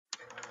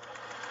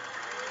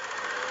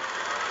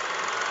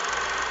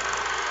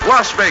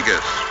Las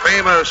Vegas,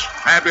 famous,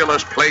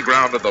 fabulous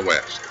playground of the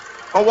West.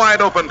 A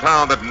wide-open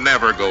town that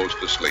never goes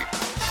to sleep.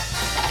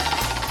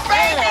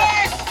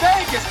 Vegas!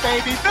 Vegas,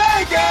 baby,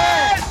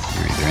 Vegas!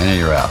 You're either in or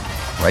you're out.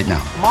 Right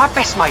now. My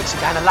best mates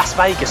are going to Las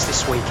Vegas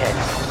this weekend.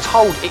 I'm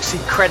told it's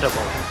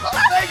incredible.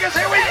 Vegas,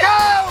 here we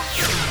go!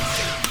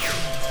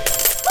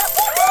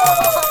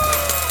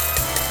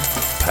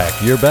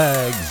 Pack your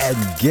bags and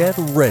get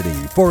ready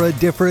for a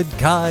different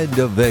kind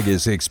of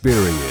Vegas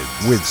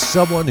experience with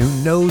someone who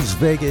knows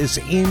Vegas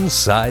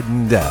inside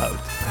and out.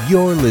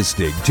 You're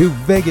listening to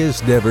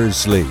Vegas Never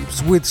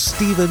Sleeps with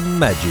Stephen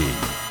Maggi.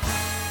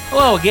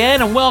 Hello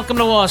again and welcome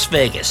to Las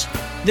Vegas.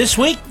 This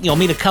week, you'll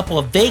meet a couple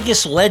of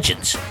Vegas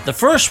legends. The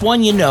first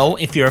one you know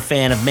if you're a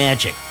fan of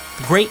magic.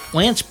 The great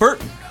Lance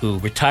Burton, who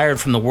retired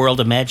from the world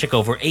of magic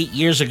over 8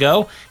 years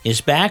ago, is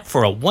back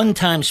for a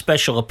one-time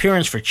special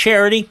appearance for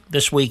charity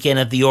this weekend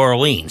at the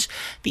Orleans.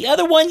 The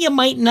other one you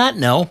might not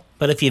know,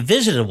 but if you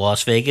visited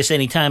Las Vegas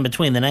anytime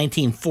between the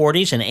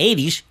 1940s and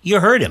 80s,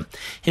 you heard him.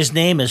 His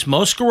name is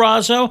Mo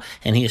Scarazzo,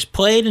 and he has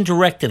played and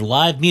directed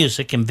live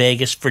music in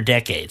Vegas for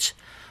decades.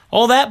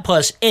 All that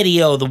plus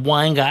Eddie O, the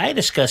wine guy,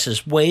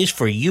 discusses ways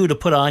for you to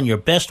put on your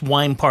best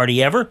wine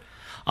party ever.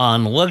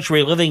 On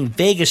Luxury Living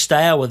Vegas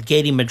Style with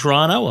Katie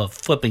Medrano of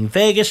Flipping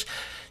Vegas,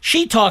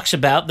 she talks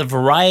about the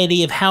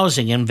variety of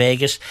housing in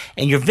Vegas.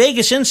 And your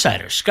Vegas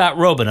insider, Scott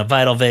Robin of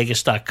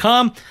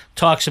VitalVegas.com,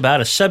 talks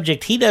about a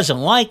subject he doesn't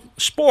like,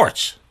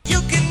 sports.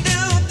 You can do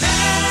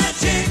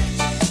magic.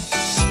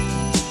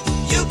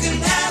 You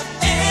can have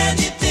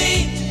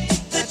anything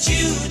that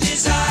you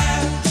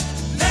desire.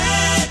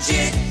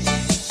 Magic.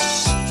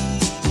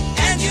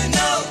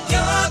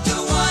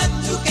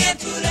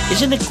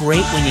 Isn't it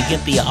great when you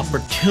get the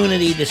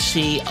opportunity to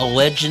see a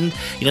legend,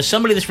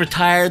 somebody that's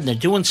retired and they're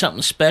doing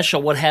something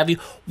special, what have you?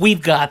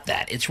 We've got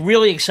that. It's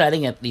really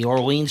exciting at the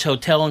Orleans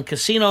Hotel and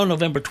Casino,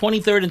 November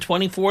 23rd and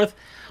 24th.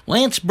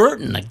 Lance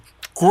Burton, a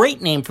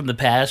great name from the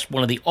past,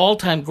 one of the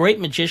all-time great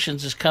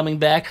magicians, is coming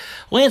back.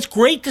 Lance,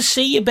 great to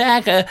see you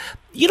back.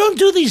 You don't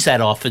do these that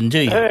often, do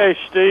you? Hey,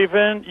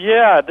 Stephen.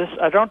 Yeah,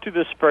 I don't do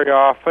this very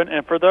often.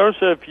 And for those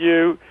of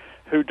you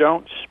who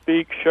don't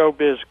speak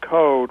showbiz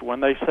code, when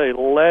they say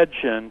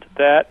legend,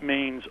 that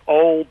means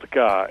old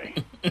guy.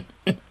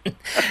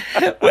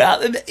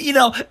 Well,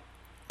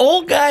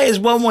 old guy is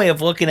one way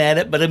of looking at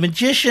it, but a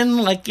magician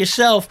like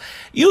yourself,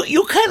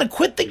 you kind of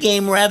quit the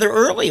game rather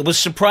early. It was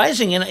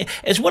surprising, and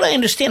as what I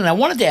understand, and I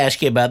wanted to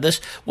ask you about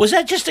this, was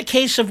that just a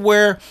case of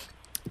where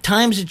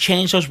times had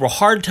changed? Those were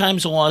hard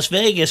times in Las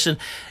Vegas, and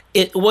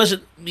it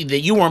wasn't that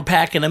you weren't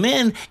packing them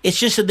in, it's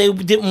just that they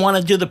didn't want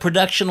to do the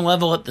production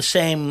level at the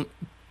same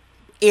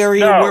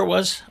area where it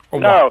was? Or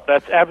no, what?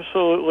 That's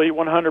absolutely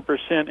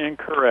 100%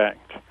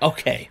 incorrect.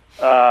 Okay.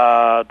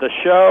 The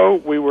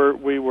show, we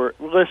were.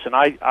 Listen,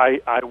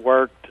 I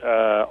worked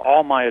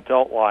all my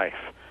adult life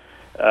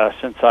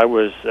since I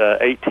was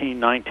 18,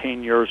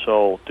 19 years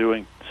old,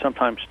 doing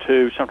sometimes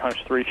 2, sometimes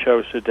 3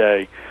 shows a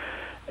day,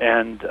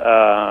 and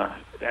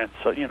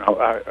so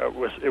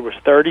it was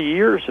 30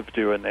 years of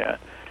doing that,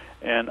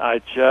 and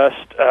I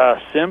just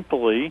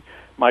simply.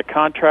 My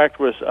contract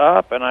was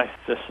up, and I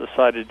just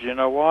decided, you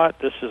know what,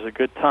 this is a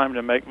good time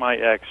to make my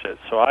exit.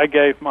 So I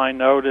gave my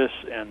notice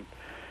and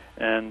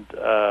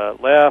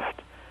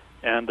left,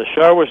 and the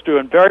show was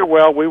doing very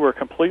well. We were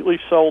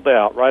completely sold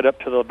out right up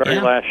to the very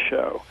last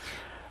show.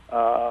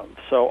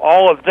 So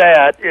all of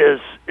that is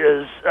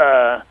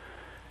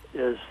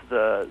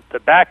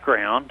the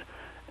background,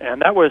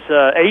 and that was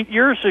 8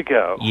 years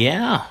ago.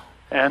 Yeah.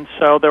 And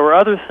so there were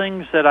other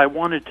things that I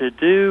wanted to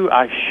do.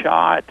 I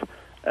shot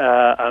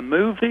a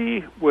movie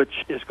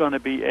which is going to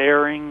be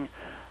airing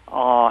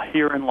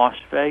here in Las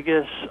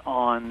Vegas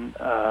on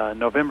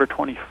November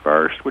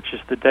 21st, which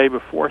is the day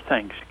before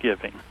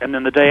Thanksgiving. And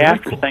then the day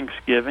after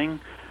Thanksgiving,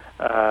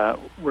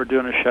 we're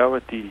doing a show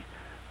at the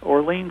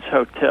Orleans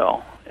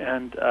Hotel.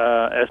 And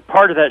as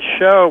part of that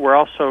show, we're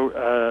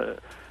also,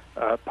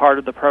 part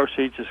of the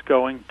proceeds is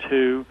going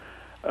to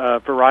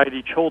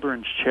Variety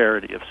Children's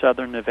Charity of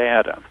Southern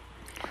Nevada,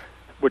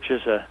 which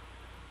is a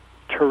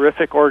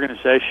terrific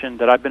organization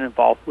that I've been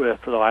involved with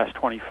for the last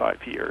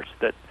 25 years.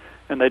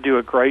 And they do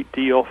a great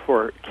deal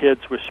for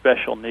kids with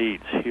special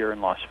needs here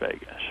in Las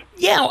Vegas.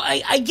 Yeah,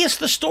 I guess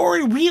the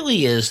story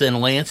really is, then,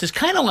 Lance, is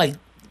kind of like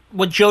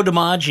what Joe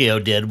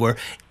DiMaggio did, where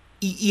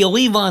you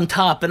leave on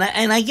top. And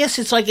I guess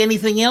it's like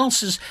anything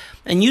else.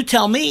 And you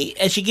tell me,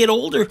 as you get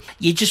older,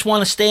 you just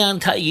want to stay on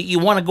top. You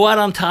want to go out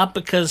on top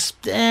because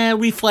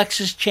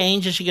reflexes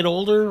change as you get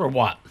older, or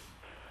what?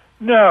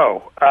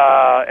 No,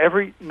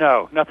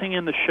 nothing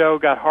in the show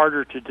got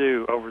harder to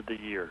do over the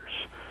years,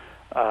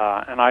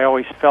 and I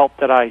always felt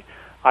that I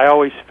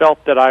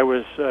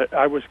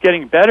was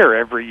getting better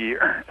every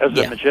year as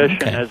a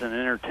magician, as an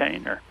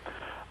entertainer.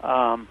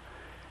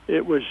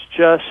 It was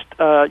just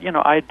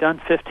I had done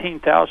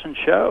 15,000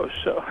 shows,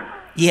 so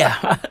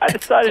yeah, I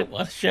decided a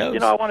lot of shows.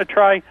 I want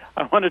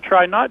to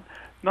try not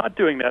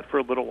doing that for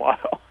a little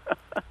while.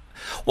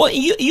 Well,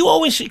 you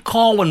always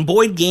call when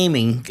Boyd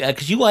Gaming,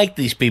 because you like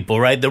these people,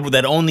 right,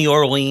 that own the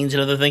Orleans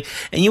and other thing,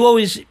 and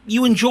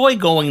you enjoy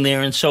going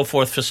there and so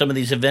forth for some of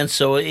these events,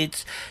 so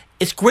it's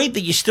great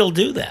that you still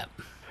do that.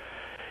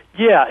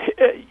 Yeah,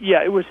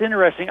 it was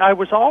interesting.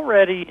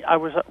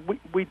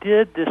 We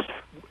did this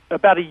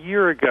about a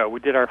year ago. We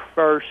did our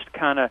first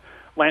kind of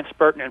Lance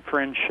Burton and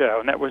Friends show,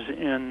 and that was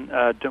in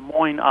Des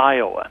Moines,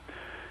 Iowa.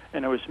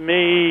 And it was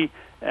me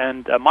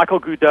and Michael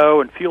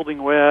Goudot and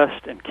Fielding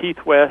West and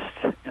Keith West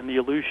and the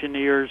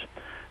Illusioneers.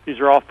 These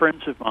are all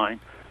friends of mine.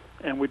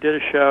 And we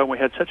did a show, and we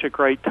had such a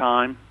great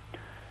time.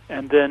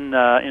 And then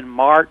in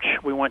March,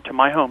 we went to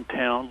my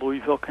hometown,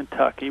 Louisville,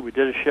 Kentucky. We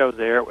did a show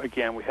there.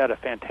 Again, we had a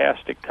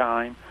fantastic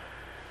time.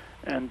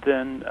 And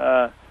then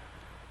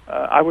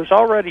I was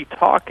already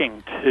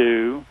talking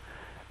to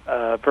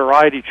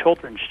Variety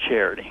Children's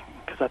Charity,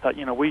 because I thought,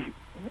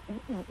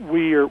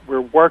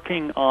 we're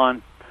working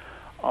on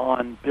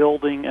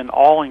building an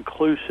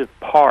all-inclusive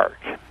park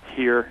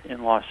here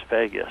in Las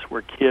Vegas,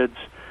 where kids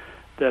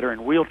that are in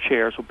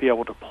wheelchairs will be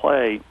able to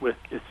play with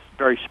its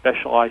very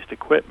specialized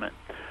equipment.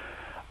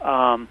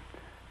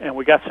 And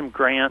we got some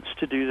grants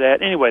to do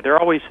that. Anyway, they're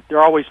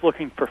always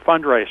looking for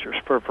fundraisers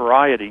for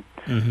Variety.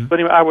 Mm-hmm. But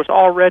anyway, I was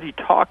already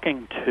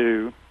talking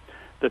to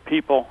the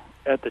people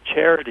at the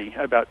charity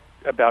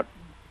about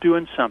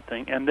doing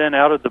something, and then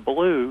out of the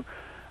blue,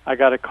 I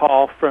got a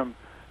call from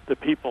the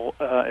people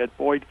at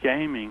Boyd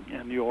Gaming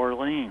in New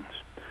Orleans,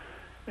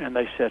 and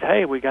they said,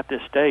 "Hey, we got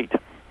this date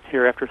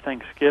here after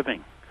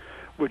Thanksgiving.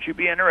 Would you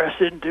be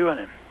interested in doing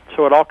it?"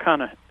 So it all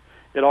kind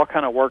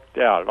of worked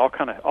out.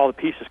 All the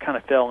pieces kind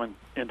of fell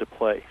into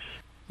place.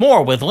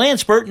 More with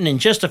Lance Burton in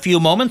just a few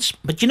moments,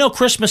 but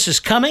Christmas is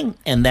coming,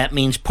 and that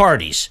means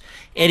parties.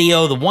 Eddie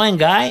O, the wine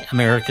guy,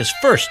 America's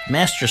first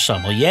master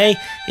sommelier,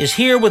 is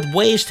here with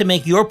ways to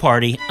make your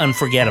party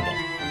unforgettable.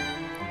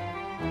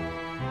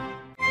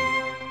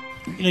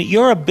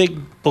 You're a big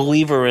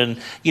believer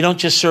in you don't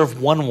just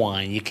serve one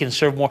wine, you can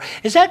serve more.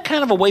 Is that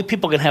kind of a way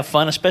people can have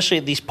fun, especially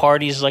at these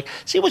parties? Like,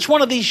 see which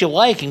one of these you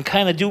like and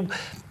kind of do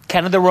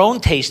their own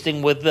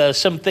tasting with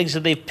some things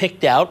that they've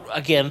picked out,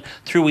 again,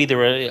 through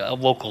either a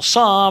local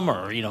som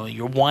or,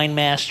 your wine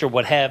master,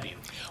 what have you.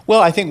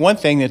 Well, I think one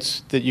thing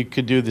that you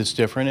could do that's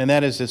different, and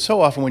that is that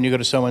so often when you go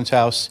to someone's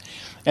house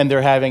and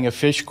they're having a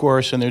fish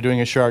course and they're doing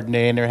a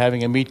Chardonnay and they're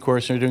having a meat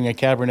course and they're doing a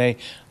Cabernet,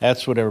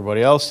 that's what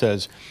everybody else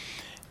says.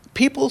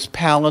 People's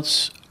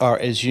palates are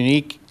as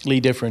uniquely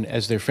different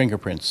as their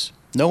fingerprints.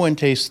 No one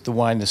tastes the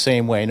wine the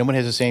same way. No one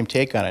has the same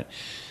take on it.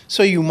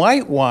 So you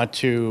might want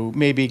to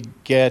maybe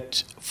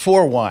get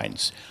 4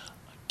 wines,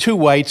 2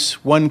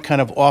 whites, 1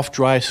 kind of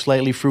off-dry,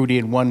 slightly fruity,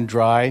 and 1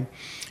 dry,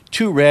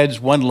 2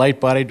 reds, 1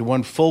 light-bodied,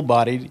 1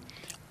 full-bodied.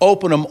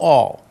 Open them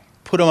all.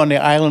 Put them on the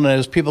island, and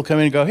as people come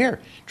in and go, "Here,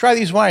 try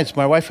these wines.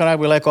 My wife and I,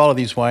 we like all of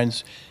these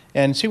wines.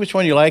 And see which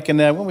one you like, and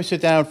when we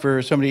sit down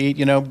for somebody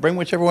to eat, bring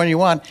whichever one you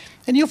want."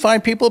 And you'll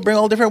find people bring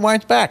all different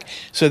wines back.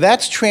 So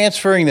that's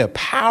transferring the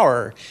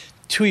power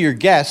to your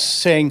guests,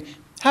 saying,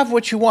 have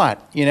what you want,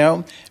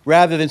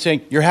 rather than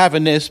saying, you're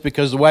having this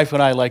because the wife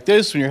and I like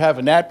this, and you're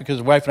having that because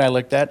the wife and I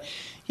like that.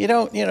 You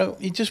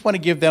just want to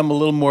give them a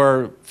little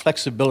more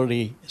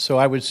flexibility. So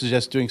I would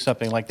suggest doing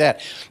something like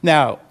that.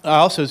 Now, I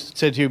also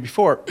said to you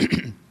before,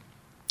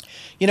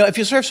 if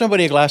you serve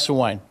somebody a glass of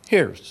wine,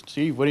 here,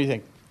 Steve, what do you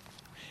think?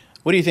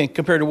 What do you think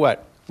compared to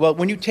what? Well,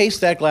 when you taste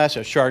that glass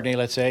of Chardonnay,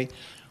 let's say,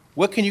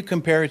 what can you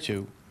compare it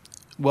to?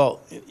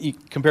 Well, you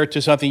compare it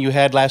to something you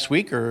had last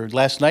week or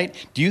last night.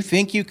 Do you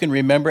think you can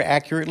remember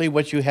accurately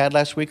what you had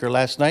last week or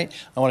last night?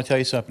 I want to tell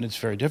you something that's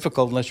very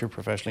difficult unless you're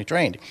professionally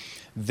trained.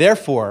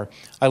 Therefore,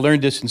 I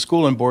learned this in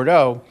school in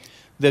Bordeaux,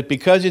 that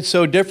because it's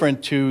so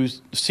different to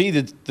see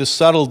the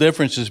subtle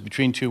differences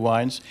between 2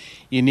 wines,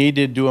 you need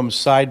to do them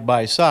side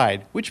by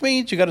side, which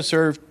means you got to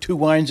serve 2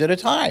 wines at a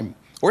time,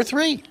 or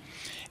 3.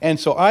 And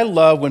so I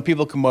love when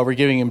people come over,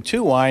 giving them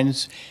 2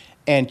 wines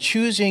and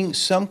choosing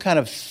some kind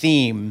of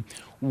theme,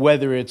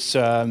 whether it's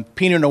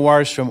Pinot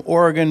Noirs from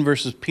Oregon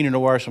versus Pinot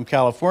Noirs from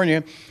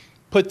California.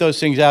 Put those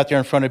things out there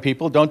in front of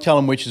people. Don't tell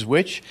them which is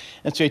which.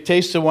 And say,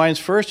 taste the wines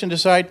first and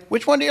decide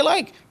which one do you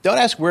like. Don't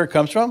ask where it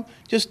comes from.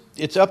 Just,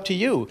 it's up to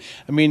you.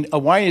 I mean, a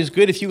wine is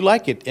good if you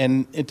like it,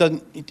 and it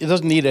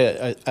doesn't need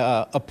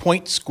a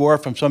point score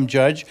from some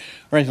judge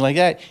or anything like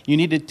that. You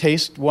need to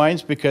taste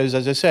wines because,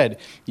 as I said,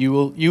 you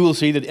will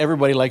see that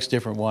everybody likes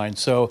different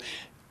wines. So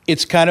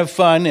it's kind of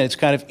fun and it's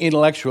kind of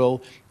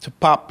intellectual to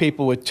pop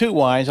people with 2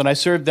 wines, and I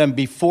serve them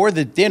before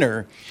the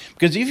dinner,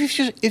 because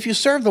if you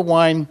serve the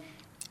wine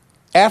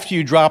after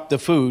you drop the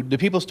food, the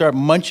people start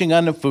munching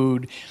on the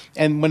food,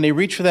 and when they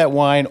reach for that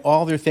wine,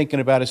 all they're thinking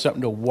about is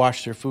something to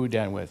wash their food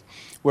down with.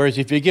 Whereas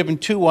if you give them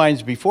 2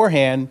 wines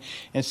beforehand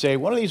and say,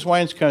 one of these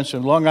wines comes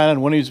from Long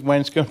Island, one of these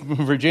wines comes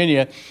from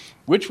Virginia,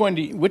 which one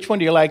do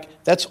you like?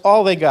 That's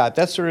all they got.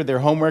 That's sort of their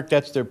homework.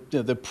 That's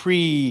the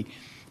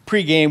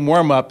pre-game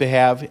warm-up they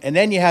have, and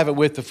then you have it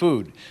with the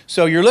food.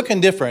 So you're looking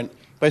different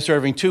by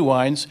serving 2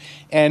 wines,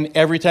 and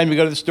every time you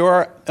go to the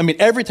store,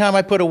 every time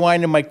I put a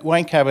wine in my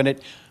wine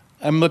cabinet,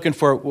 I'm looking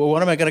for, well,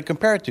 what am I going to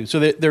compare it to? So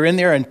they're in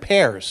there in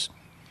pairs.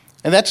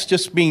 And that's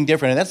just being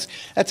different. And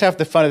that's half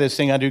the fun of this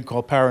thing I do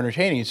called Power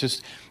Entertaining. It's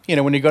just,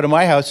 when you go to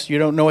my house, you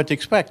don't know what to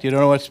expect. You don't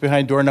know what's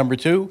behind door number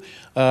 2.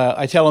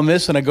 I tell them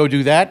this and I go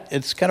do that.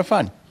 It's kind of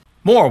fun.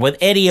 More with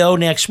Eddie O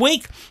next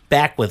week.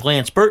 Back with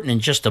Lance Burton in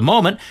just a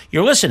moment.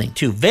 You're listening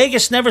to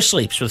Vegas Never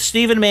Sleeps with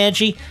Stephen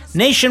Maggi,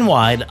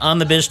 nationwide on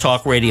the Biz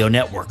Talk Radio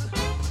Network.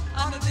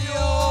 Under the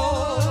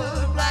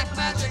old black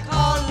magic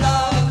called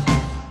love.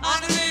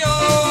 Under the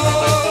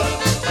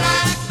old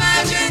black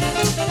magic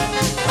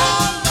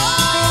called love.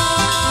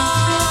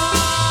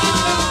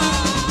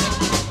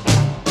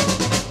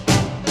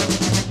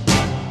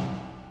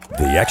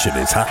 The action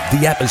is hot,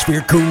 the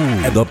atmosphere cool,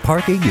 and the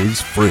parking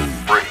is free.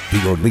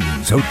 The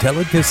Orleans Hotel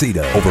and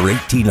Casino. Over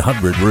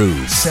 1,800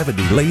 rooms,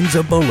 70 lanes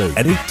of bowling,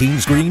 an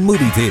 18-screen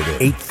movie theater,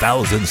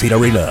 8,000-seat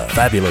arena,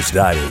 fabulous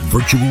dining,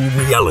 virtual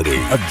reality,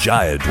 a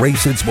giant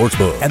race and sports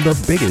book, and the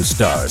biggest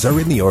stars are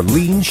in the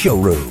Orleans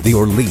showroom. The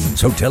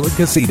Orleans Hotel and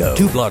Casino,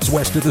 2 blocks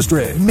west of the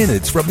Strip,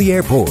 minutes from the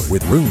airport,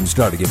 with rooms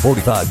starting at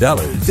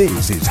 $45.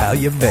 This is how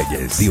you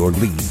Vegas. The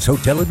Orleans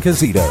Hotel and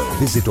Casino.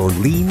 Visit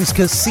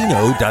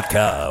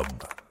OrleansCasino.com.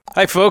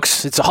 Hi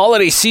folks, it's a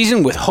holiday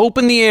season with hope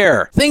in the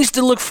air. Things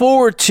to look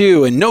forward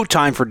to and no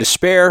time for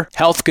despair.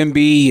 Health can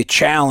be a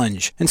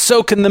challenge, and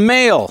so can the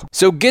mail.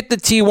 So Get the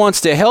Tea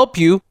wants to help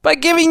you by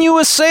giving you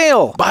a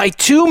sale. Buy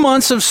 2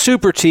 months of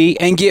Super Tea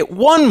and get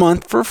 1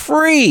 month for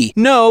free.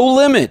 No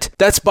limit.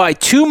 That's buy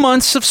 2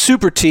 months of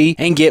Super Tea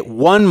and get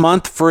 1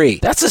 month free.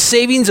 That's a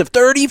savings of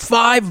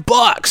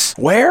 $35.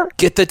 Where?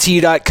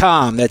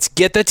 GetTheTea.com. That's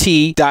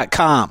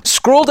GetTheTea.com.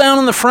 Scroll down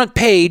on the front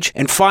page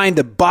and find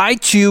the buy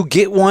 2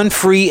 get 1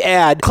 free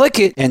ad. Click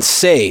it and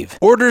save.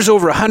 Orders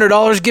over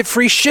 $100 get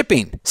free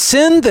shipping.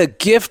 Send the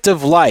gift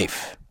of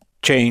life.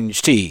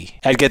 Change tea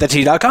at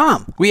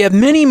GetTheTea.com. We have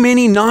many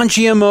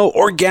non-GMO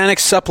organic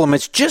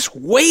supplements just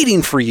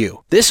waiting for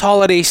you. This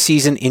holiday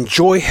season,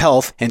 enjoy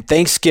health and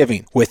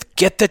Thanksgiving with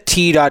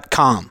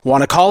GetTheTea.com.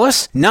 Want to call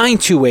us?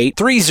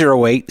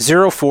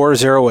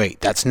 928-308-0408.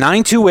 That's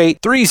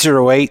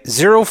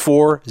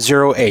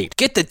 928-308-0408.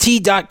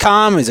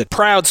 GetTheTea.com is a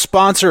proud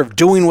sponsor of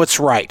Doing What's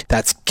Right.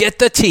 That's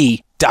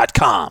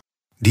GetTheTea.com.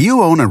 Do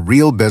you own a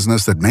real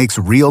business that makes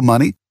real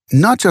money?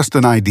 Not just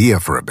an idea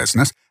for a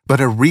business, but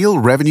a real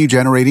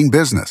revenue-generating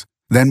business?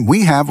 Then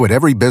we have what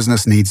every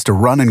business needs to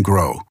run and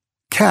grow.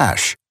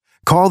 Cash.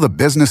 Call the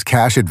Business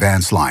Cash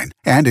Advance Line,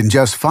 and in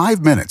just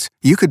 5 minutes,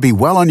 you could be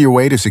well on your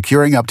way to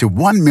securing up to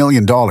 $1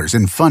 million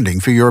in funding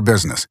for your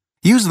business.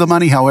 Use the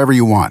money however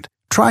you want.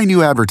 Try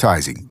new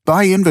advertising,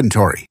 buy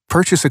inventory,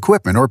 purchase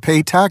equipment, or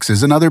pay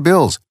taxes and other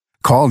bills.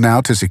 Call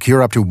now to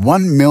secure up to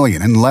 $1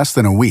 million in less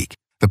than a week.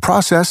 The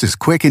process is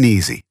quick and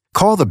easy.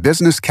 Call the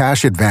Business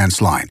Cash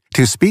Advance Line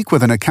to speak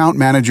with an account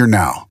manager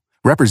now.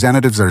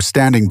 Representatives are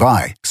standing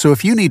by, so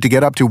if you need to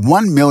get up to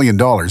 $1 million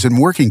in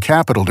working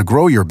capital to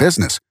grow your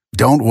business,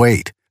 don't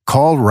wait.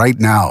 Call right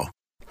now.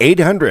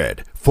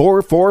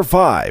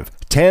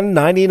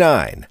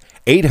 800-445-1099.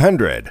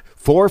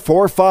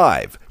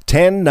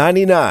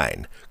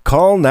 800-445-1099.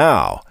 Call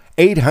now.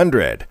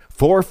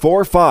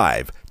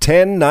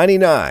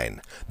 800-445-1099.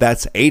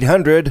 That's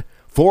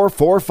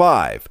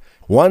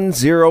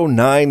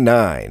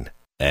 800-445-1099.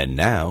 And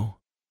now,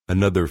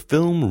 another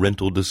film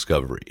rental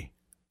discovery.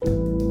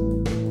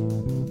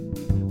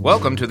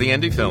 Welcome to the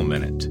Indie Film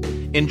Minute.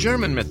 In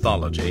German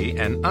mythology,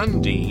 an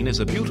Undine is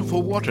a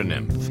beautiful water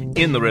nymph.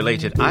 In the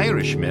related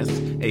Irish myth,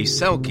 a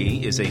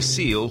Selkie is a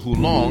seal who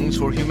longs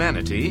for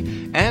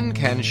humanity and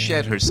can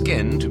shed her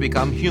skin to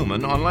become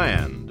human on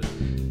land.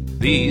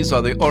 These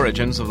are the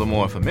origins of the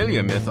more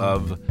familiar myth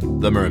of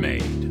the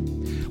mermaid.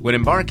 When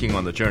embarking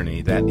on the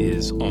journey that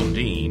is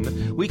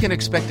Undine, we can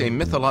expect a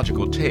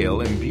mythological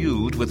tale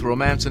imbued with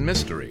romance and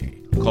mystery.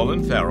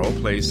 Colin Farrell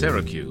plays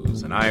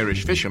Syracuse, an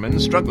Irish fisherman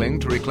struggling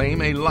to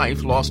reclaim a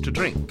life lost to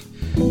drink.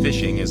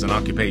 Fishing is an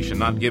occupation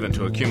not given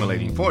to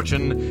accumulating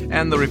fortune,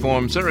 and the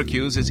reformed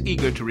Syracuse is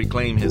eager to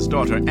reclaim his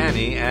daughter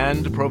Annie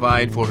and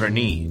provide for her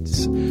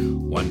needs.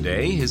 One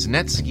day, his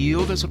nets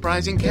yield a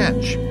surprising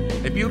catch,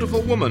 a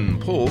beautiful woman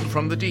pulled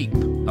from the deep.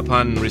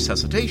 Upon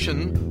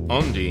resuscitation,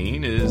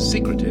 Undine is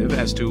secretive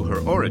as to her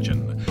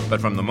origin,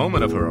 but from the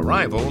moment of her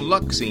arrival,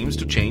 luck seems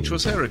to change for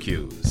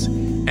Syracuse.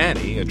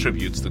 Annie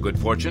attributes the good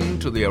fortune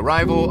to the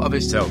arrival of a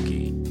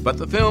Selkie, but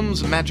the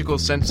film's magical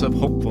sense of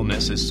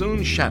hopefulness is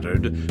soon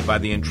shattered by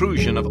the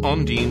intrusion of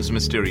Undine's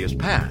mysterious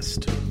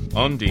past.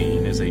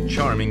 Undine is a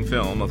charming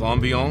film of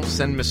ambiance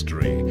and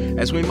mystery,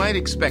 as we might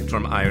expect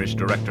from Irish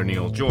director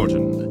Neil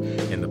Jordan.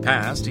 In the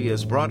past, he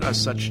has brought us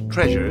such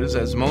treasures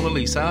as Mona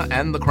Lisa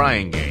and The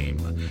Crying Game,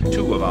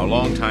 two of our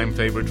longtime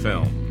favorite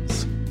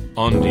films.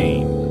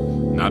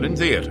 Undine, not in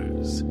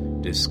theaters,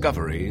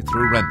 discovery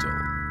through rental.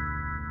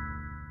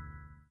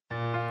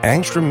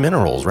 Angstrom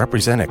Minerals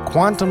represent a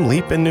quantum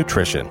leap in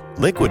nutrition.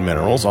 Liquid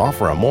minerals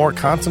offer a more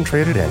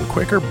concentrated and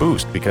quicker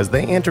boost because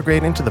they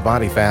integrate into the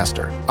body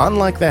faster.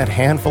 Unlike that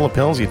handful of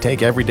pills you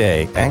take every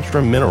day,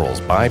 Angstrom Minerals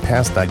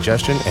bypass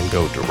digestion and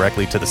go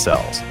directly to the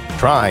cells.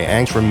 Try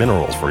Angstrom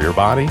Minerals for your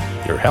body,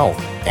 your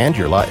health, and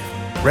your life.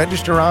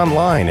 Register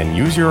online and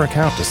use your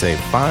account to save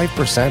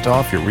 5%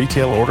 off your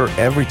retail order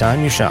every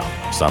time you shop.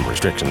 Some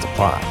restrictions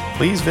apply.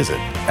 Please visit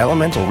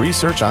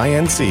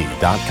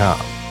elementalresearchinc.com.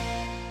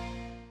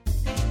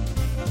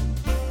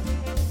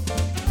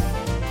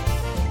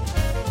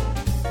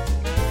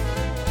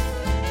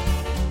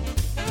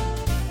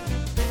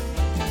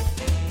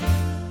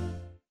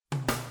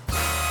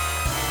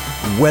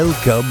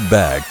 Welcome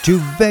back to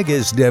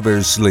Vegas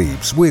Never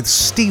Sleeps with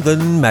Stephen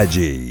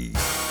Maggi.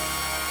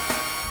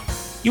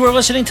 You are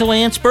listening to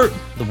Lance Burton,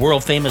 the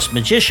world-famous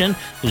magician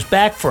who's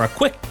back for a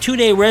quick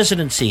 2-day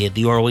residency at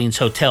the Orleans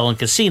Hotel and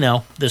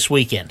Casino this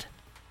weekend.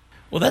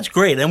 Well, that's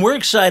great, and we're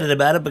excited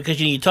about it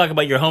because you talk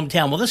about your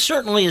hometown. Well, this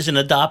certainly is an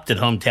adopted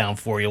hometown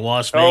for you,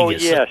 Las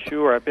Vegas. Oh, yeah,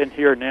 sure. I've been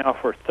here now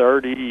for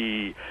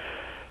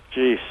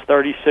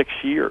 36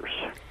 years.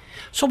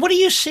 So what do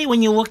you see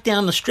when you look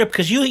down the Strip?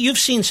 Because you've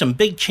seen some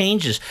big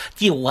changes.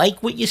 Do you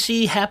like what you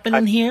see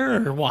happening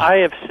here, or what? I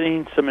have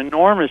seen some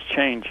enormous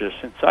changes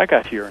since I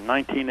got here in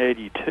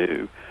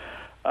 1982.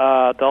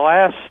 The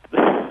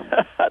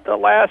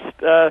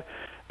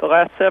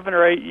last 7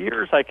 or 8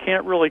 years, I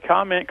can't really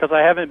comment because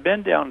I haven't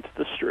been down to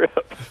the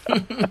Strip.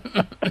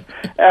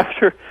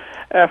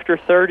 After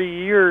 30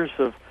 years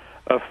of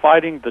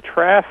fighting the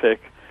traffic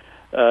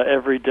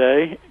every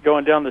day,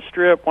 going down the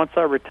Strip, once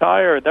I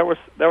retired, that was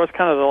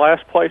kind of the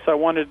last place I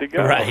wanted to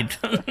go. Right.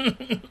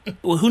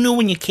 Well, who knew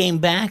when you came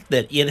back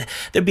that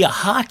there'd be a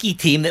hockey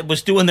team that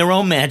was doing their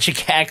own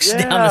magic acts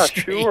down the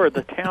street? Yeah, sure.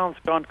 The town's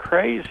gone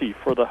crazy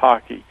for the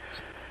hockey,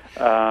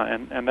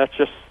 and that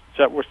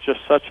was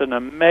just such an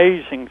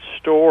amazing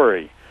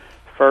story.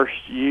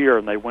 First year,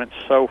 and they went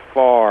so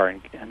far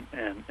and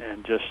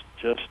just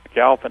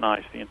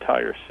galvanized the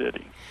entire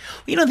city.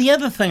 You know, the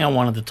other thing I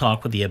wanted to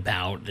talk with you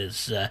about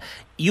is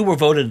you were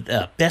voted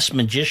Best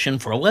Magician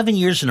for 11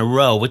 years in a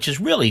row, which is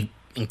really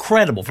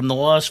incredible, from the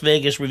Las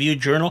Vegas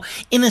Review-Journal,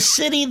 in a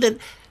city that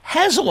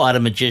has a lot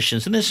of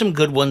magicians, and there's some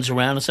good ones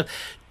around and stuff.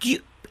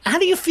 How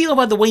do you feel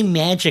about the way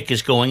magic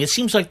is going? It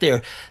seems like there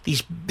are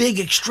these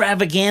big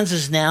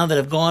extravaganzas now that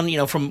have gone,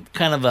 from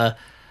kind of a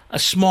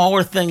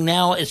smaller thing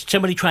now. It's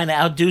somebody trying to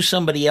outdo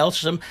somebody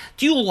else. Do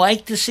you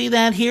like to see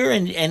that here,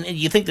 and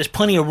you think there's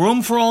plenty of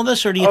room for all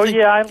this, or do you think? Oh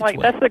yeah,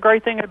 that's the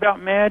great thing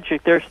about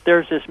magic.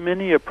 There's as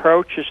many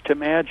approaches to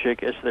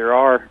magic as there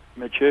are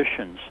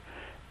magicians,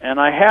 and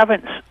I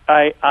haven't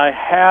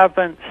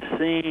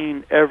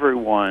seen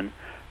everyone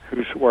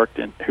who's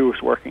working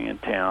in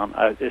town.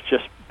 It's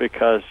just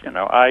because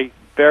I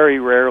very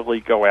rarely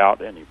go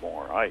out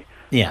anymore.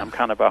 I'm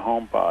kind of a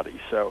homebody,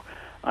 so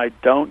I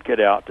don't get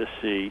out to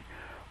see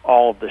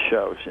all of the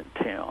shows in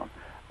town.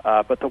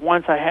 But the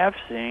ones I have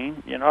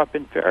seen, I've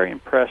been very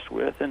impressed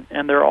with,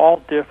 and they're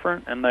all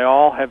different, and they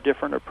all have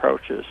different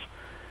approaches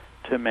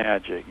to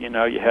magic.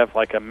 You have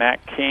like a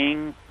Mac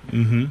King,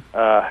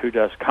 who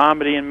does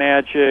comedy and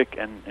magic,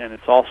 and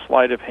it's all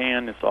sleight of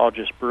hand. It's all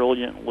just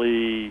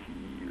brilliantly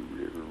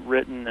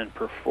written and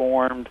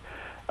performed.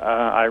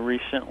 I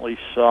recently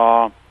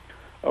saw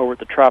over at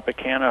the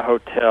Tropicana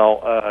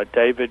Hotel,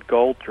 David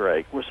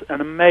Goldrake. It was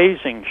an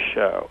amazing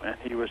show, and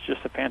he was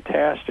just a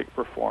fantastic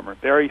performer,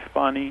 very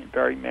funny,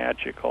 very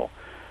magical.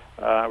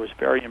 I was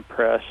very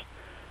impressed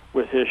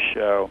with his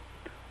show.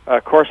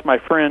 Of course, my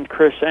friend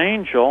Chris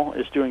Angel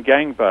is doing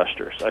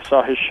gangbusters. I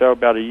saw his show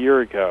about a year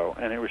ago,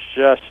 and it was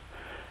just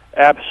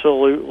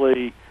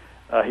absolutely,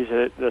 he's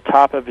at the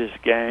top of his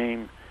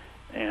game,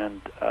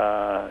 and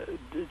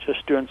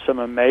just doing some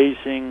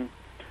amazing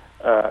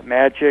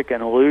magic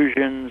and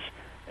illusions.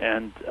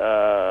 And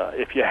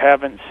if you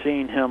haven't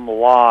seen him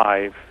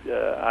live,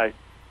 I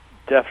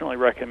definitely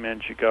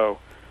recommend you go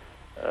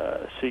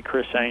see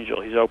Chris Angel.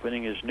 He's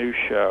opening his new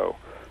show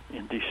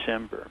in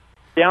December.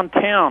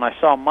 Downtown, I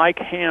saw Mike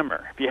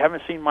Hammer. If you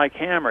haven't seen Mike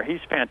Hammer,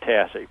 he's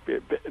fantastic.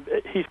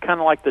 He's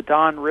kind of like the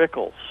Don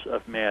Rickles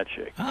of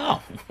magic.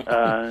 Oh.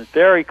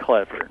 Very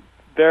clever.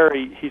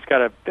 He's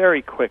got a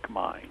very quick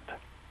mind.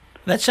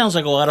 That sounds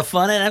like a lot of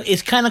fun, and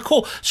it's kind of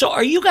cool. So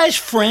are you guys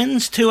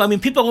friends, too? I mean,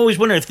 people always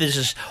wonder if there's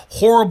this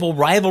horrible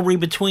rivalry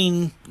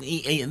between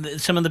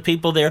some of the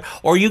people there,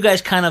 or are you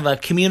guys kind of a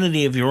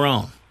community of your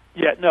own?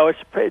 Yeah, no, it's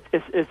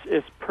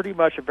pretty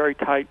much a very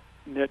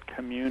tight-knit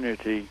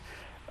community.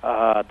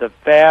 The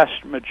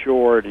vast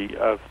majority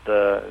of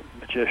the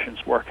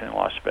magicians working in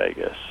Las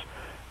Vegas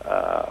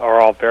are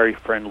all very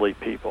friendly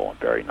people and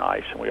very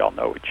nice, and we all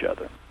know each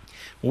other.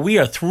 We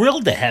are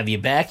thrilled to have you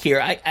back here.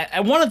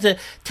 I wanted to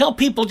tell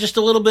people just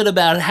a little bit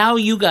about how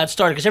you got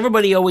started, because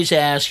everybody always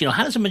asks,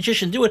 how does a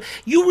magician do it?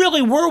 You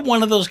really were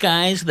one of those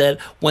guys that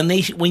when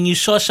you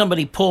saw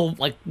somebody pull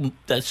like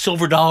that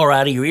silver dollar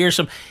out of your ear,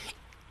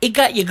 it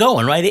got you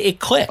going, right? It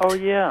clicked. Oh,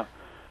 yeah.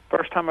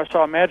 First time I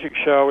saw a magic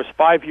show, I was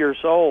 5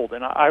 years old,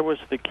 and I was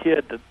the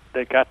kid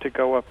that got to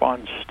go up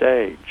on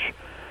stage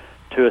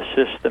to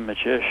assist the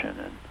magician,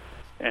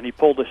 and he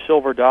pulled a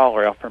silver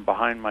dollar out from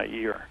behind my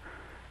ear.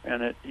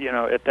 And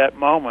at that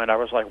moment, I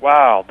was like,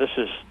 "Wow, this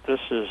is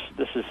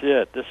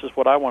it. This is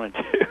what I want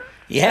to do."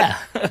 Yeah.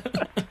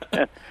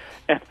 but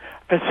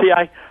see,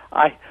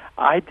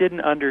 I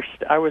didn't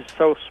understand. I was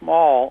so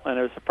small, and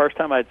it was the first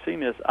time I'd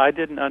seen this. I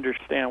didn't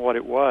understand what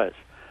it was.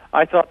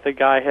 I thought the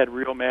guy had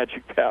real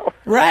magic power.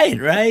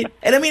 Right.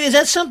 And I mean, is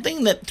that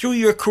something that through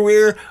your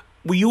career,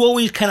 were you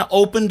always kind of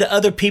open to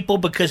other people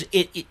because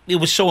it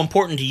was so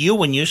important to you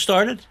when you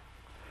started?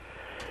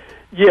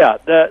 Yeah,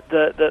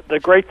 the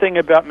great thing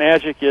about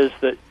magic is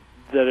that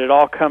it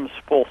all comes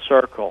full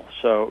circle.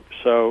 So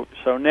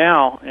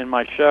now in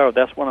my show,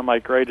 that's one of my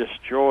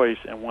greatest joys,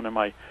 and one of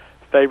my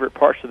favorite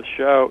parts of the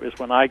show is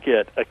when I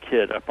get a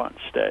kid up on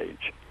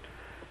stage,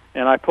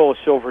 and I pull a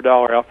silver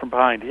dollar out from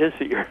behind his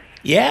ear.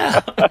 Yeah,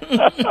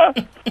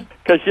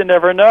 because you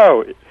never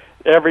know.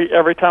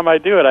 Every time I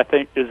do it, I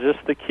think, is this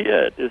the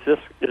kid? Is this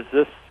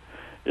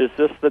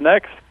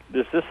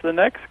the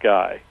next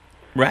guy?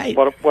 Right.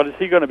 What is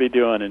he going to be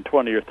doing in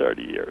 20 or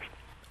 30 years?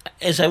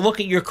 As I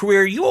look at your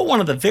career, you were one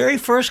of the very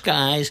first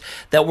guys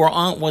that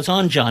was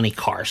on Johnny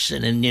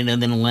Carson and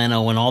then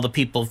Leno and all the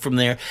people from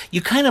there. You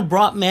kind of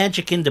brought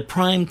magic into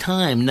prime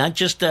time, not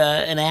just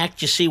an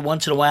act you see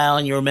once in a while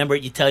and you remember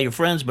it, you tell your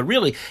friends, but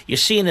really you're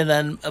seeing it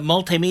on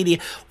multimedia.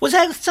 Was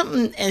that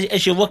something,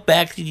 as you look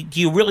back, do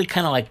you really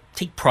kind of like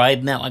take pride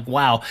in that? Like,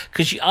 wow,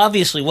 because you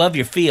obviously love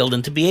your field,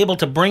 and to be able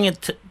to bring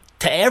it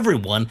to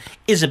everyone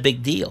is a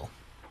big deal.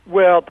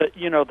 Well,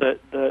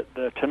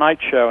 the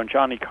Tonight Show and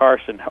Johnny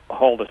Carson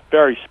hold a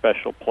very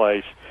special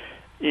place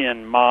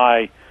in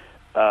my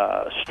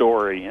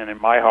story and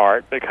in my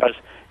heart, because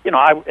in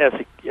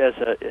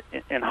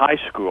high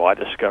school I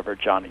discovered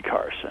Johnny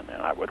Carson,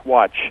 and I would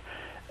watch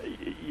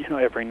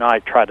every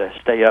night, try to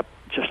stay up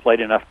just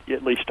late enough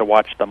at least to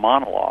watch the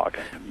monologue.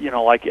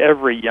 Like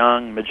every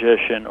young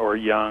magician or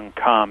young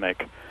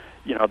comic,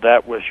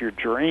 that was your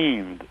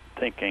dream,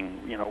 thinking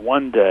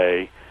one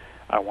day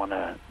I want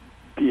to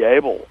be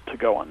able to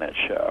go on that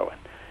show.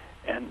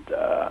 And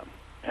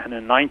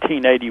in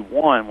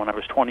 1981, when I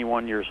was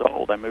 21 years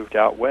old, I moved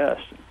out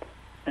west,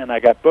 and I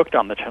got booked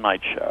on the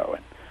Tonight Show,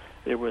 and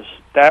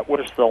that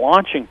was the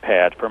launching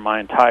pad for my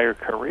entire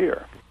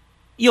career.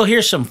 You'll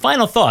hear some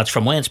final thoughts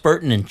from Lance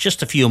Burton in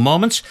just a few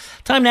moments.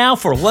 Time now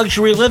for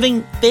Luxury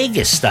Living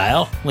Vegas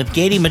Style with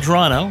Gady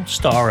Medrano,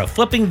 star of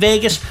Flipping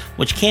Vegas,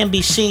 which can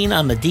be seen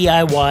on the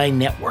DIY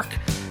Network.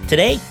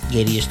 Today,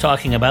 Gady is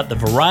talking about the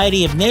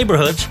variety of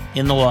neighborhoods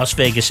in the Las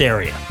Vegas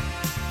area.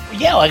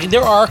 Yeah, like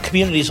there are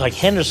communities like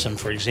Henderson,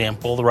 for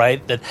example,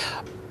 right, that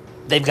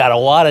they've got a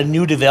lot of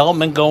new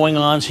development going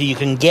on, so you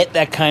can get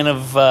that kind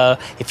of,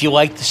 if you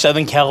like the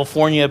Southern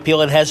California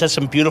appeal, it has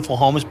some beautiful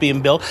homes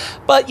being built.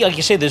 But like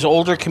you say, there's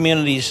older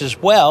communities as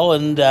well.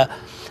 And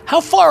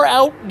how far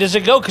out does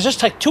it go? Because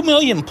there's like 2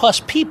 million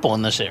plus people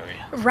in this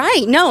area.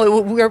 Right.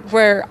 No,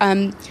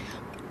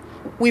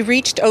 we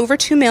reached over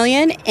 2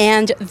 million,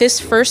 and this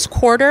first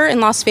quarter in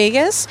Las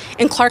Vegas,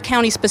 in Clark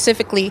County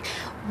specifically,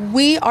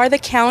 we are the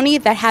county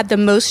that had the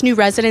most new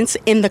residents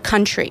in the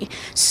country.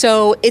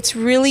 So it's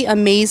really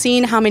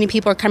amazing how many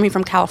people are coming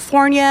from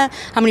California,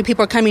 how many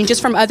people are coming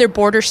just from other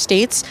border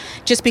states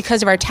just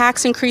because of our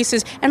tax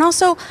increases. And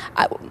also,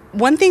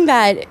 one thing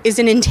that is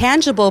an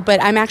intangible,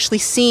 but I'm actually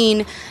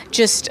seeing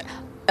just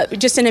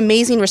an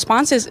amazing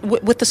response is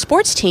with the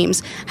sports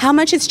teams, how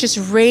much it's just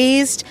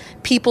raised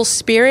people's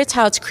spirits,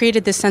 how it's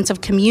created this sense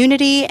of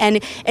community, and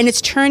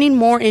it's turning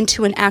more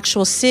into an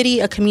actual city,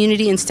 a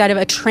community, instead of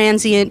a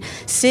transient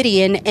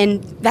city,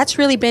 and that's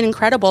really been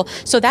incredible.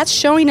 So that's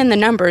showing in the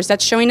numbers,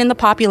 that's showing in the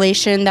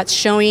population, that's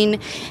showing,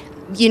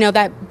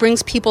 that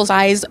brings people's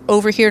eyes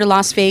over here to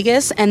Las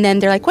Vegas, and then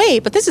they're like,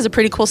 wait, but this is a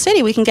pretty cool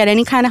city. We can get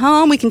any kind of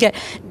home. We can get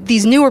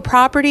these newer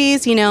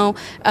properties,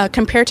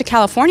 compared to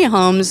California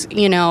homes,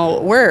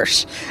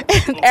 worse.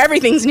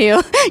 Everything's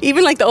new.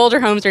 Even like the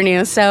older homes are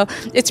new. So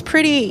it's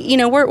pretty,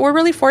 we're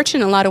really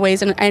fortunate in a lot of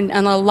ways, and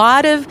a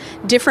lot of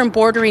different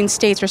bordering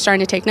states are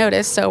starting to take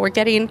notice. So we're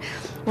getting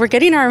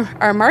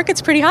our markets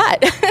pretty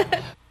hot.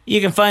 You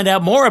can find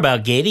out more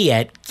about Gady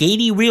at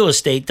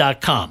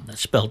GadyRealEstate.com.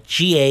 That's spelled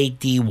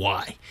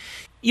Gady.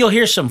 You'll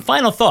hear some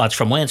final thoughts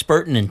from Lance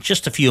Burton in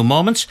just a few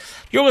moments.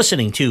 You're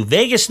listening to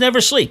Vegas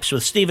Never Sleeps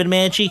with Stephen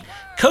Manchi,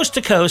 coast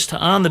to coast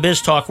on the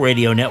Biz Talk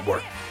Radio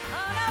Network.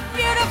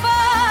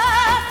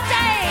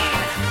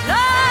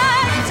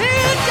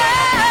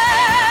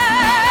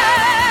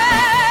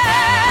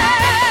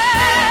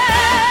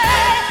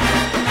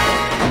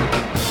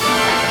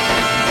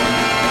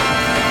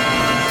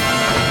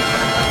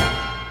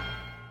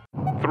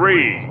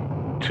 Three,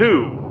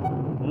 2,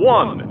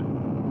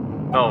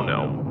 1. Oh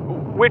no.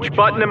 Which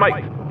button am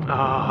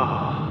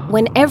I?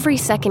 When every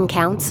second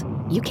counts,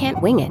 you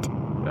can't wing it.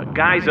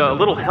 Guys, a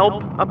little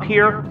help up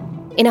here?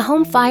 In a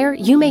home fire,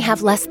 you may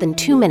have less than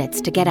 2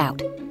 minutes to get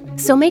out.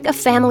 So make a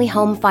family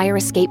home fire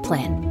escape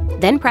plan.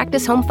 Then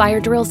practice home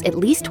fire drills at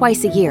least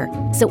twice a year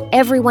so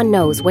everyone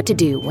knows what to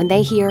do when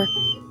they hear.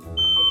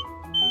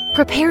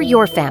 Prepare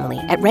your family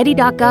at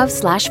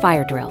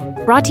ready.gov/fire drill.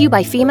 Brought to you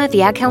by FEMA,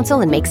 the Ad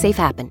Council, and Make Safe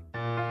Happen.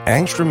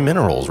 Angstrom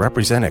Minerals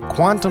represent a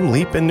quantum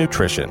leap in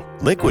nutrition.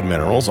 Liquid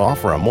minerals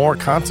offer a more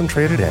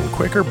concentrated and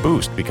quicker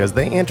boost because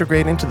they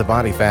integrate into the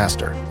body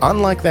faster.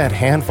 Unlike that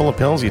handful of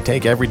pills you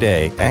take every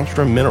day,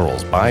 Angstrom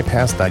Minerals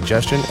bypass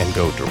digestion and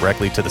go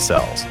directly to the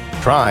cells.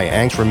 Try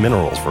Angstrom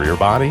Minerals for your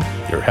body,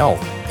 your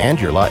health, and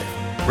your life.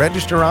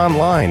 Register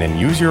online and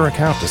use your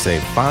account to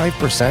save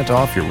 5%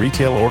 off your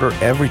retail order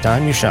every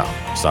time you shop.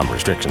 Some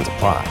restrictions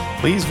apply.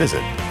 Please visit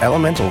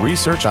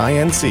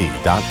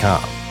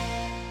elementalresearchinc.com.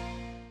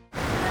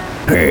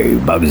 Hey,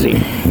 Bugsy,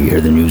 you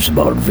hear the news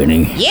about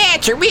Vinny? Yeah,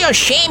 it's a real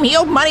shame. He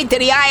owed money to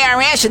the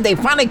IRS and they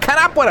finally caught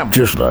up with him.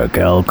 Just like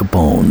Al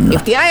Capone.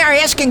 If the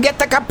IRS can get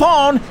to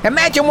Capone,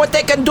 imagine what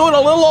they can do to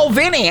little old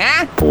Vinny,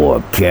 huh?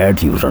 Poor cat,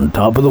 he was on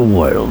top of the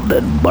world,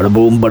 then bada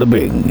boom, bada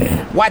bing.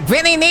 What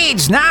Vinny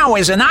needs now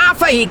is an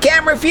offer he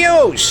can't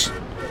refuse.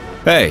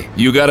 Hey,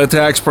 you got a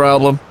tax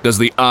problem? Does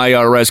the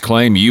IRS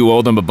claim you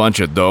owe them a bunch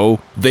of dough?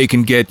 They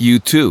can get you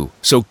too.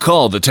 So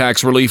call the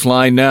Tax Relief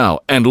Line now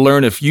and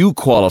learn if you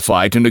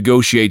qualify to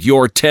negotiate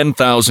your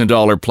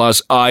 $10,000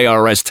 plus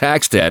IRS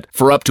tax debt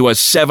for up to a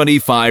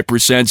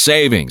 75%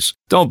 savings.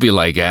 Don't be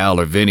like Al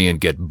or Vinny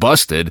and get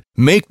busted.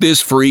 Make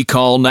this free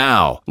call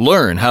now.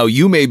 Learn how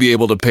you may be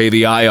able to pay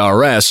the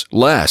IRS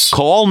less.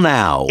 Call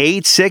now.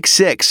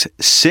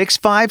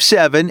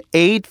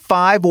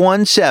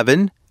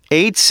 866-657-8517.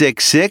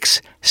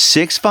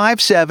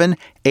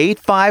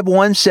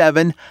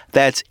 866-657-8517.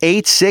 That's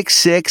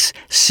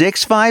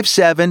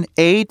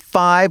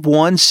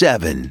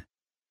 866-657-8517.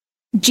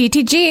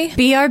 GTG,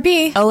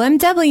 BRB,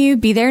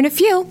 OMW, be there in a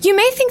few. You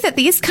may think that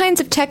these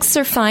kinds of texts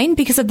are fine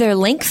because of their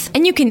length,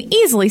 and you can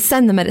easily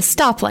send them at a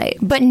stoplight.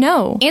 But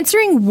no,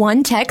 answering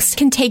one text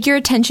can take your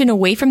attention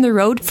away from the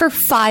road for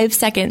 5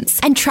 seconds.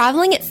 And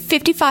traveling at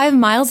 55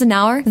 miles an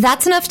hour,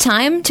 that's enough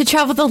time to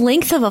travel the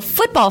length of a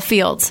football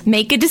field.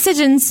 Make good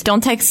decisions,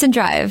 don't text and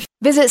drive.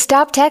 Visit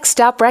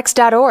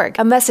StopTextStopWrecks.org,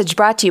 a message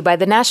brought to you by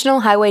the National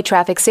Highway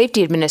Traffic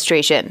Safety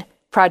Administration,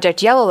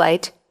 Project Yellow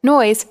Light,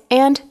 Noise,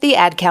 and the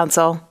Ad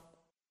Council.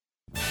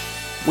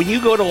 When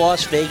you go to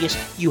Las Vegas,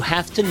 you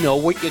have to know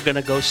what you're going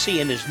to go see,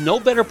 and there's no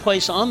better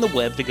place on the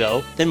web to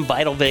go than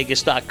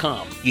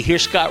VitalVegas.com. You hear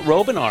Scott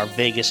Robin, our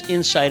Vegas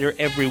insider,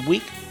 every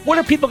week. What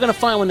are people going to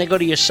find when they go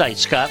to your site,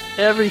 Scott?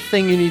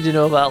 Everything you need to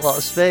know about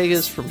Las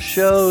Vegas, from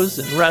shows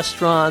and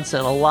restaurants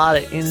and a lot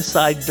of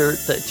inside dirt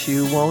that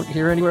you won't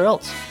hear anywhere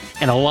else.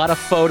 And a lot of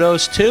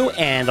photos, too,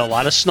 and a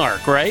lot of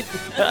snark, right?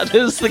 That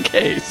is the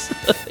case.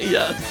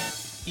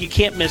 Yes. You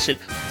can't miss it.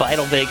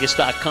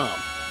 VitalVegas.com.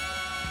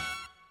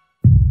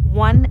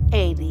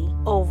 180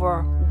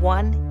 over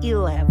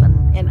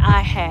 111, and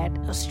I had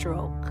a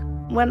stroke.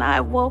 When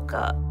I woke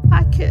up,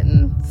 I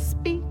couldn't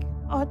speak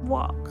or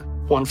walk.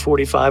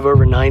 145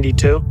 over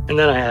 92, and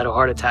then I had a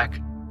heart attack.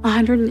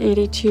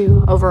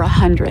 182 over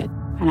 100,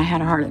 and I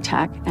had a heart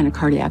attack and a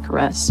cardiac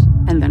arrest,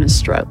 and then a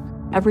stroke.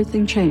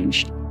 Everything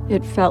changed.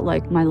 It felt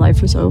like my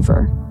life was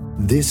over.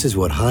 This is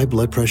what high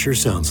blood pressure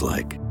sounds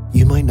like.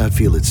 You might not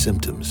feel its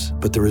symptoms,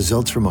 but the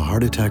results from a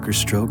heart attack or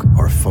stroke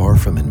are far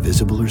from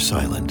invisible or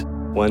silent.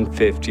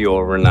 150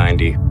 over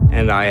 90,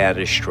 and I had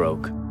a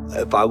stroke.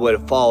 If I would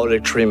have followed a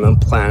treatment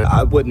plan,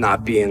 I would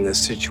not be in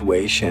this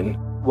situation.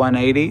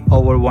 180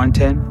 over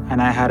 110, and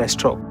I had a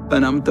stroke.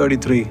 And I'm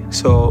 33,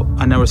 so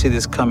I never see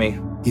this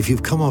coming. If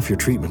you've come off your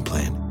treatment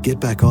plan, get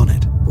back on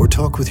it, or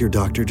talk with your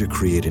doctor to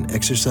create an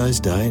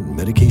exercise, diet, and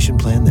medication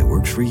plan that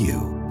works for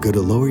you. Go to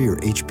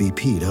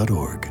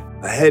loweryourhbp.org.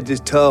 Head to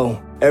toe,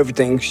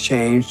 everything's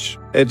changed.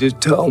 Head to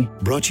toe.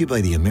 Brought to you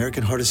by the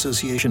American Heart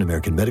Association,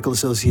 American Medical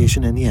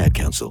Association, and the Ad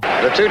Council.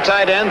 The two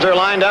tight ends are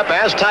lined up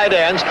as tight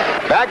ends.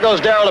 Back goes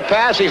Darrell to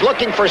pass. He's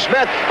looking for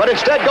Smith, but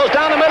instead goes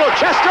down the middle.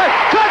 Chester,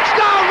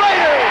 touchdown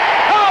Raiders!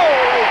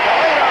 Holy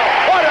Toledo,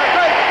 what a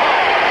great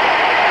ball!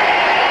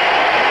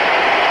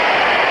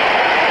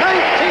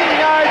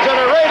 19 yards and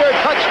a Raider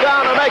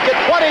touchdown to make it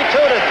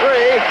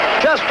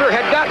 22-3. Chester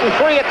had gotten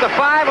free at the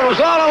 5 and was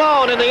all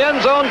alone in the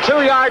end zone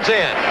 2 yards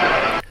in.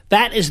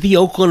 That is the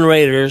Oakland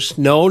Raiders.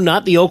 No,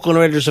 not the Oakland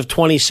Raiders of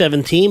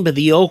 2017, but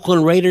the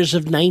Oakland Raiders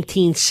of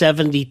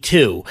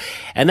 1972.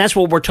 And that's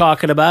what we're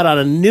talking about on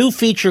a new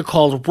feature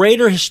called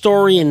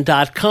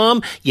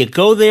RaiderHistorian.com. You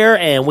go there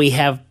and we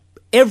have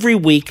every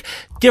week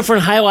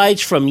different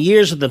highlights from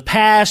years in the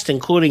past,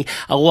 including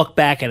a look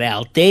back at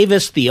Al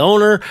Davis, the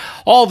owner,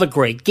 all the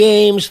great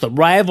games, the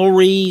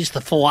rivalries, the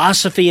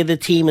philosophy of the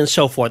team, and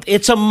so forth.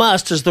 It's a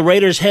must as the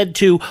Raiders head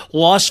to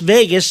Las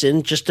Vegas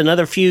in just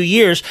another few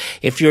years.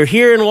 If you're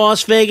here in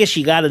Las Vegas,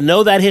 you got to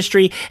know that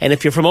history, and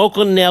if you're from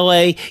Oakland and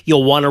LA,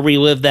 you'll want to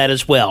relive that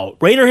as well.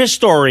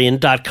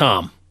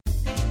 RaiderHistorian.com.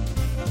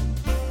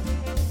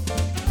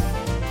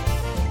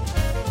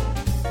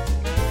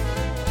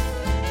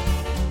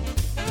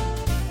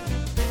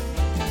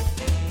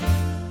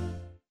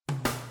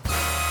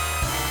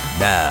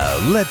 Now,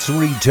 let's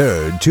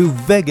return to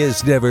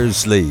Vegas Never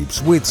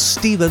Sleeps with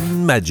Stephen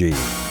Maggi.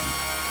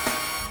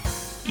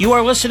 You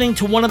are listening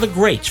to one of the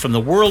greats from the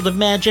world of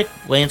magic,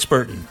 Lance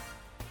Burton.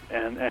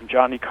 And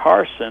Johnny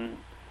Carson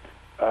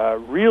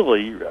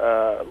really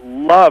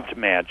loved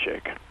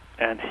magic.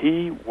 and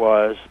he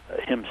was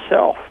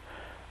himself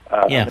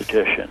a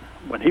magician.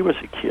 When he was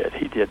a kid,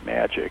 he did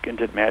magic and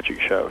did magic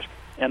shows.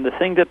 And the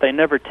thing that they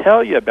never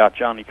tell you about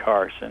Johnny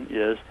Carson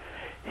is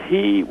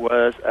he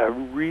was a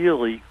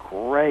really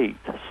great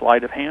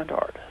sleight of hand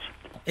artist.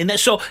 And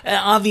so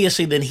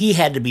obviously then he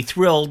had to be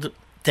thrilled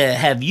to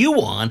have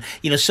you on,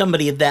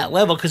 somebody at that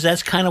level, because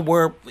that's kind of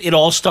where it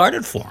all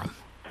started for him.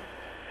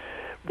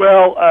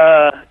 Well,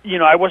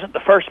 I wasn't the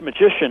first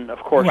magician, of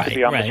course, to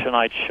be on the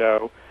Tonight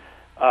Show,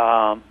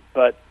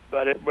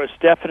 but it was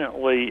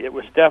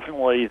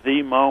definitely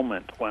the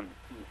moment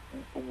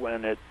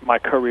when my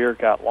career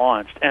got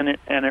launched, and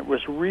it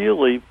was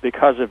really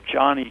because of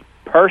Johnny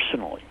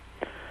personally.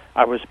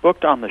 I was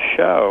booked on the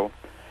show,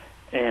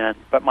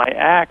 but my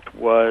act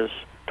was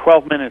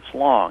 12 minutes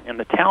long, and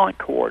the talent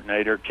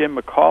coordinator, Jim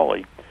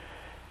McCauley,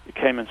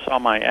 came and saw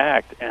my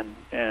act, and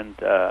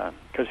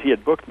because he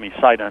had booked me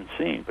sight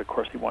unseen, but of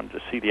course he wanted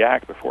to see the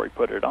act before he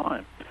put it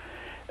on,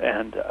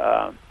 and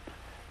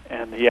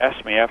he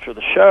asked me after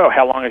the show,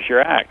 "How long is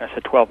your act?" I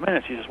said 12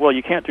 minutes. He says, "Well,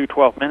 you can't do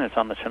 12 minutes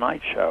on the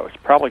Tonight Show. It's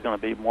probably going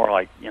to be more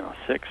like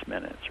 6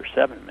 minutes or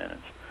 7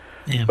 minutes.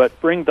 Yeah. But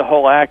bring the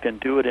whole act and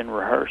do it in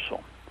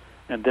rehearsal,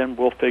 and then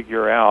we'll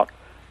figure out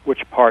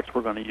which parts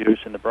we're going to use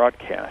in the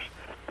broadcast."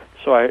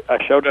 So I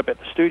showed up at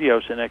the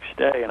studios the next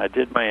day, and I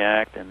did my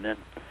act, and then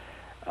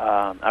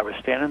I was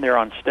standing there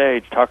on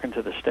stage talking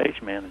to the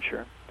stage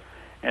manager,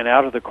 and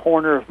out of the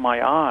corner of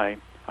my eye,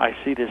 I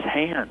see this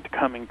hand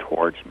coming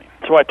towards me.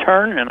 So I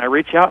turn, and I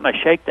reach out, and I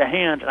shake the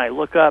hand, and I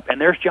look up,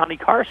 and there's Johnny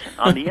Carson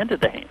on the end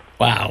of the hand.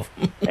 Wow.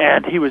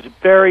 And he was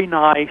very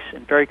nice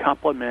and very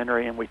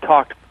complimentary, and we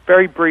talked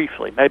very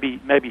briefly,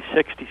 maybe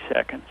 60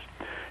 seconds,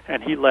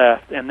 and he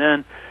left. And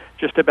then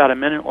just about a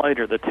minute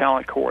later, the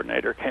talent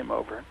coordinator came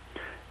over,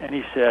 and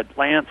he said,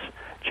 "Lance,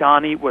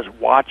 Johnny was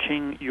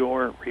watching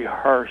your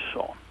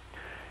rehearsal,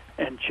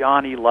 and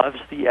Johnny loves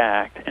the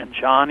act, and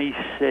Johnny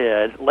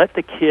said, let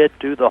the kid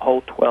do the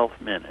whole 12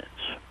 minutes.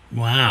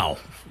 Wow.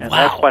 And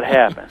that's what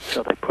happened.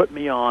 So they put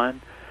me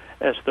on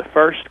as the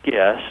first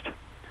guest,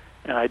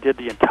 and I did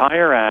the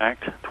entire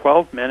act,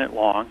 12-minute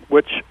long,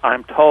 which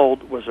I'm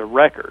told was a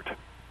record.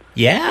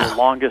 Yeah. The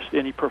longest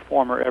any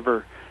performer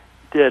ever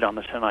did on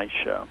The Tonight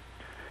Show.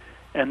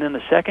 And then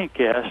the second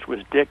guest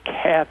was Dick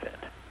Cavett.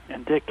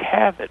 And Dick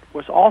Cavett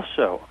was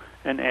also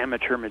an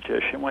amateur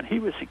magician when he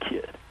was a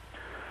kid.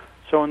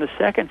 So in the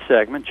second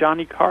segment,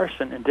 Johnny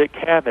Carson and Dick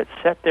Cavett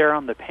sat there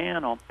on the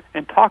panel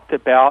and talked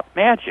about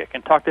magic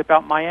and talked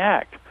about my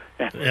act.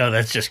 Oh,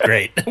 that's just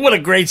great. What a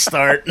great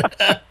start.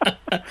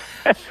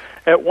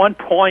 At one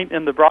point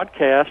in the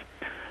broadcast,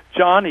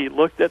 Johnny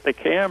looked at the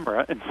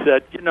camera and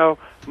said,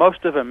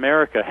 most of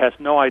America has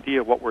no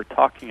idea what we're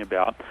talking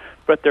about,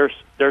 but there's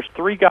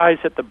 3 guys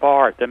at the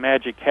bar at the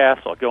Magic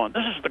Castle going,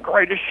 this is the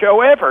greatest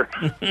show ever.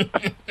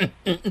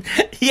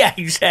 Yeah,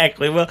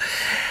 exactly. Well,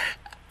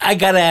 I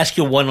got to ask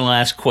you one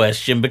last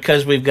question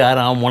because we've got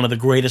on one of the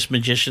greatest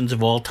magicians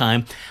of all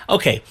time.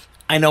 Okay,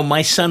 I know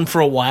my son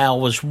for a while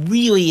was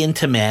really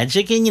into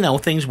magic,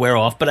 and, things wear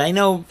off, but I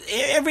know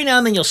every now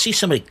and then you'll see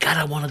somebody, God,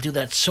 I want to do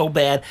that so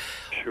bad.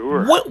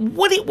 Sure.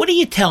 What do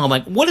you tell them?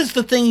 Like, what is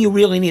the thing you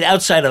really need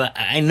outside of,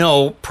 I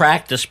know,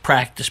 practice?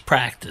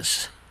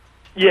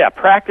 Yeah,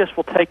 practice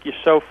will take you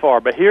so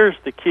far, but here's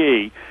the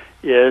key,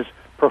 is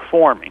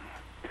performing.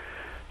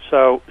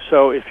 So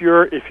if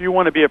you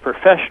want to be a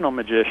professional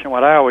magician,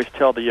 what I always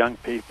tell the young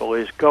people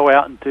is go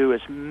out and do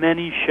as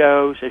many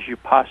shows as you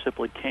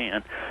possibly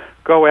can.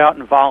 Go out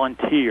and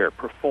volunteer,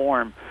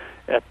 perform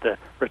at the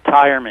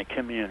retirement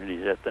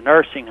communities, at the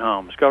nursing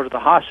homes, go to the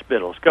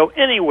hospitals, go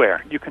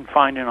anywhere you can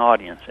find an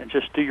audience, and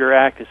just do your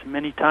act as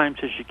many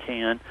times as you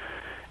can.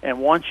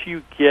 And once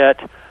you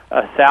get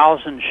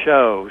 1,000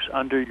 shows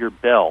under your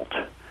belt,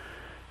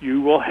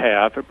 you will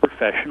have a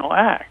professional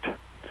act.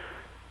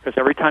 Because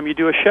every time you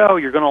do a show,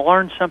 you're going to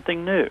learn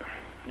something new.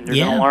 And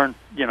you're going to learn,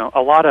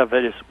 a lot of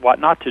it is what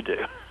not to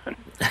do.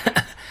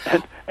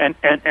 and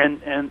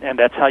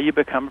that's how you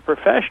become a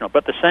professional.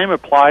 But the same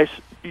applies,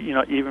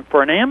 even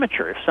for an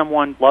amateur. If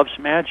someone loves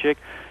magic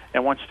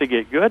and wants to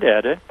get good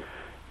at it,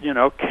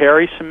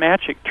 carry some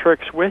magic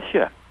tricks with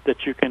you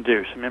that you can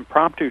do, some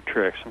impromptu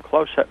tricks, some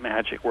close-up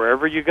magic,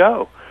 wherever you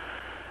go.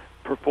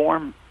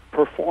 Perform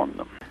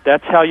them.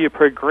 That's how you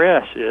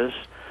progress, is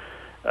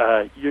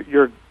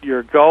your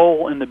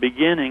goal in the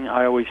beginning,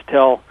 I always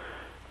tell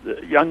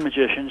the young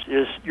magicians,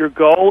 is your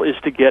goal is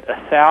to get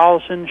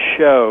 1,000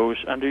 shows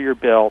under your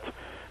belt,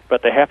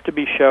 but they have to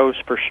be shows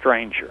for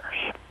strangers.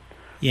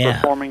 Yeah.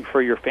 Performing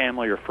for your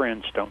family or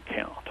friends don't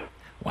count.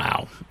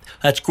 Wow.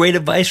 That's great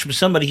advice from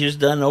somebody who's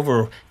done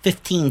over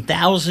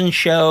 15,000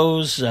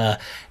 shows.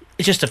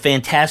 It's just a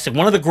fantastic,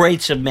 one of the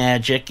greats of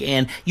magic,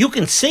 and you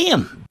can see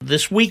him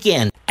this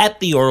weekend at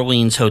the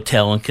Orleans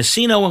Hotel and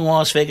Casino in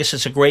Las Vegas.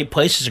 It's a great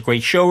place. It's a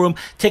great showroom.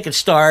 Tickets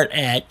start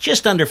at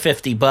just under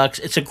 $50.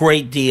 It's a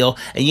great deal,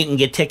 and you can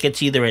get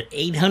tickets either at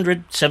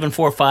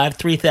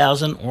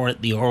 800-745-3000 or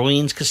at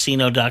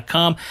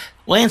theorleanscasino.com.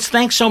 Lance,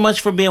 thanks so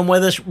much for being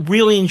with us.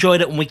 Really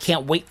enjoyed it, and we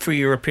can't wait for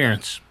your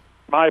appearance.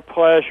 My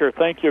pleasure.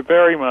 Thank you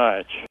very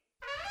much.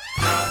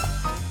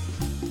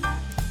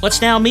 Let's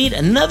now meet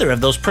another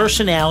of those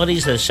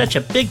personalities that is such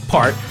a big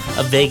part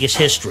of Vegas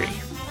history.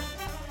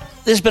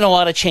 There's been a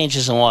lot of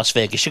changes in Las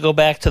Vegas. You go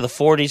back to the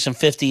 40s and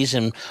 50s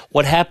and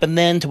what happened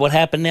then to what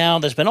happened now.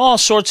 There's been all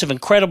sorts of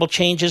incredible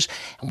changes,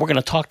 and we're going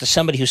to talk to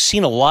somebody who's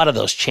seen a lot of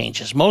those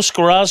changes. Mo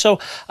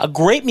Scarrazzo, a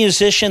great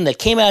musician that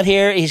came out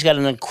here. He's got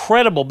an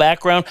incredible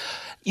background.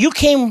 You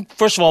came,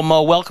 first of all,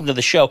 Mo, welcome to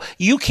the show.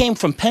 You came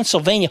from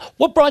Pennsylvania.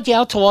 What brought you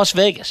out to Las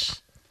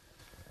Vegas?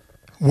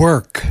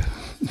 Work.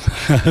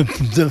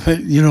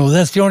 You know,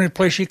 that's the only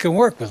place you can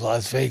work with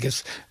Las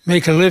Vegas.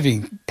 Make a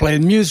living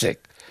playing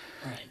music.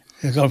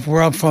 Right.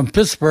 Where I'm from,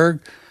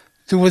 Pittsburgh,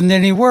 there wasn't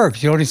any work.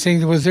 The only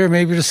thing that was there,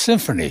 maybe the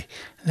symphony.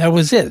 That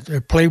was it. They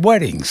played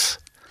weddings.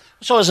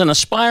 So as an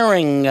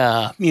aspiring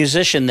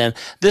musician then,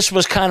 this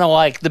was kind of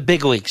like the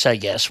big leagues, I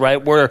guess,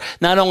 right? Where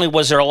not only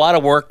was there a lot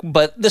of work,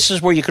 but this is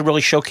where you could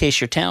really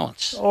showcase your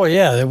talents. Oh,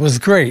 yeah, it was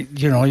great.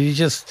 You know,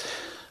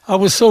 I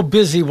was so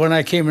busy when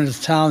I came into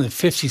town in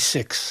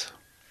 56.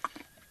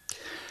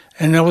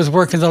 And I was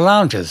working the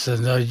lounges,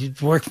 and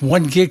you'd work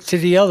one gig to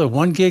the other,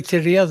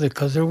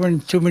 because there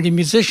weren't too many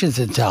musicians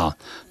in town.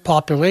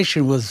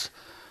 Population was,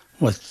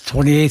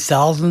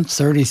 28,000,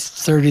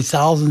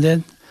 30,000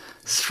 then.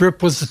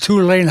 Strip was the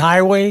 2-lane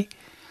highway,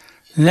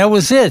 and that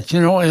was it,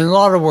 and a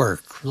lot of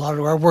work.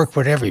 I worked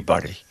with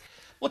everybody.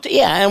 Well,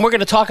 yeah, and we're going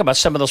to talk about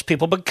some of those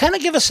people, but kind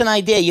of give us an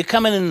idea. You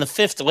come in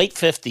the late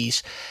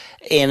 50s,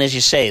 and as you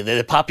say,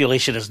 the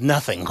population is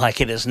nothing like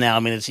it is now. I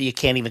mean, you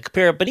can't even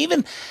compare it. But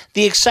even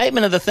the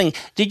excitement of the thing,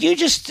 did you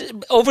just,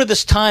 over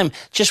this time,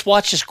 just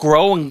watch this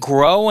grow and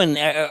grow? And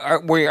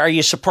are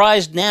you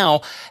surprised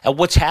now at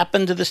what's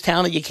happened to this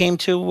town that you came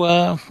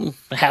to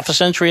half a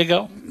century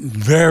ago?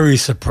 Very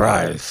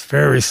surprised,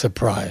 very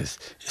surprised.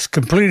 It's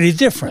completely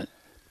different.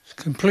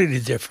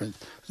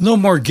 No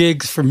more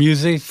gigs for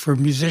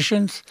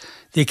musicians.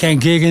 They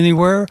can't gig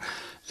anywhere.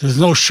 There's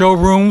no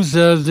showrooms.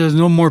 There's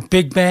no more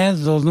big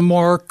bands. There's no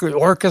more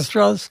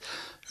orchestras.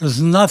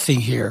 There's nothing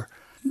here.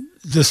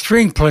 The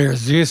string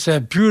players, they used to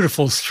have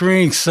beautiful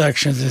string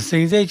sections and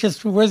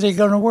things. Where are they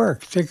going to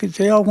work?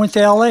 They all went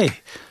to L.A.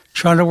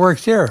 trying to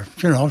work there.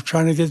 Trying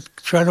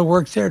to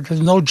work there.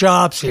 There's no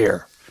jobs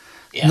here.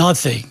 Yeah.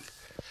 Nothing.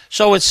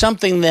 So it's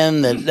something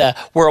then that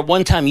where at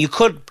one time you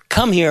could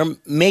come here,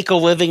 make a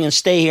living, and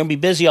stay here and be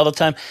busy all the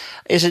time.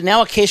 Is it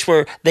now a case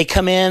where they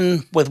come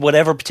in with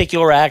whatever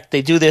particular act,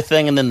 they do their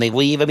thing, and then they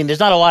leave? I mean, there's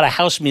not a lot of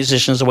house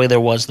musicians the way there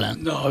was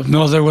then.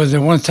 No, there was.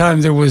 At one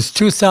time, there was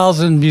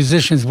 2,000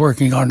 musicians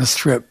working on the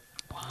Strip.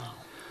 Wow.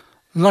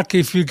 Lucky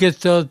if you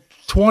get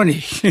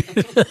 20.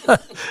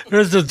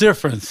 There's a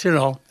difference,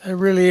 it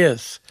really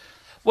is.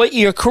 Well,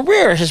 your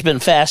career has been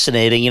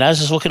fascinating. I was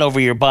just looking over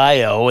your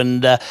bio,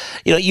 and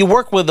you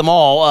work with them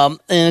all.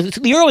 In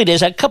the early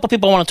days, a couple of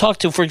people I want to talk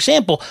to. For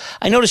example,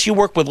 I noticed you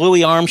worked with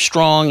Louis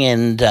Armstrong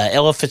and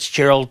Ella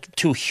Fitzgerald,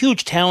 two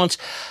huge talents.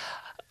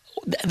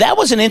 That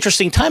was an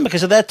interesting time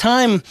because at that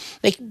time,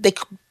 they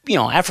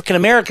African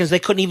Americans, they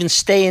couldn't even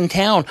stay in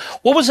town.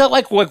 What was that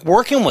like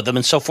working with them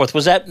and so forth?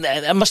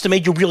 That must have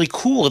made you really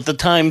cool at the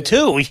time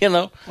too?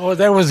 Oh,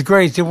 that was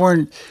great. They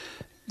weren't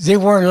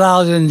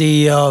allowed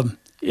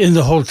in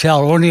the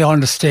hotel, only on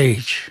the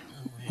stage.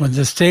 On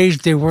the stage,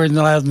 they weren't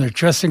allowed in their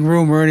dressing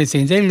room or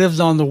anything. They lived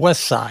on the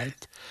west side.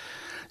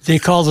 They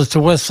called it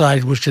the west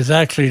side, which is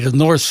actually the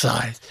north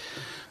side.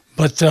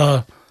 But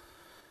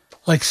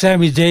like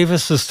Sammy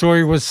Davis, the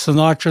story with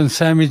Sinatra and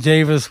Sammy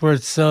Davis, where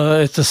it's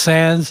at the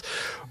Sands,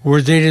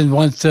 where they didn't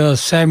want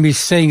Sammy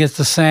staying at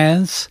the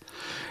Sands.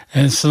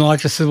 And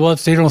Sinatra said, well,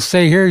 if they don't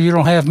stay here, you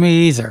don't have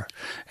me either.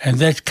 And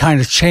that kind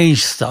of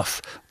changed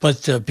stuff.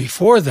 But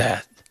before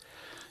that,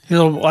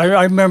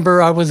 I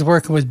remember I was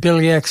working with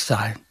Billy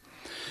Eckstine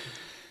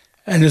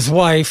and his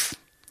wife,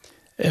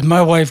 and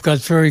my wife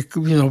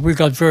we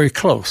got very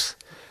close.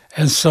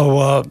 And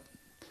so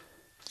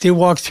they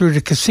walked through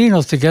the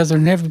casino together,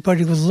 and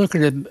everybody was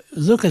looking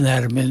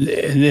at him.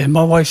 And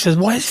my wife says,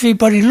 why is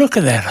everybody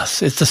looking at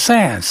us? It's the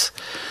Sands.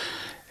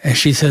 And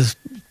she says,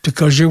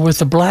 because you're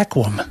with a black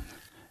woman.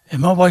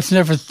 And my wife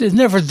it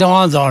never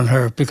dawned on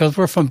her, because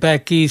we're from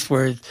back east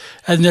where it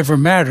had never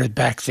mattered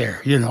back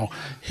there,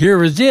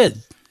 Here it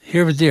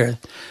did.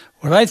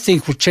 What I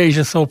think would change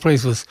this whole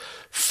place was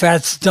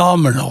Fats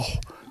Domino.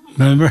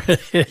 Remember?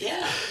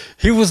 Yeah.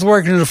 He was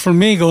working at the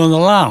Flamingo in the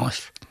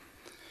lounge.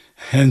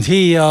 And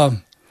he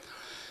weren't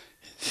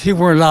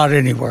allowed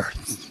anywhere.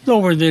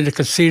 Nowhere near the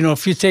casino.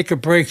 If you take a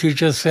break, you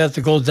just had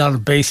to go down the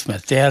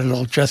basement. They had an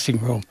old dressing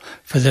room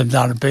for them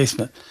down the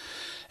basement.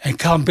 And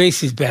Count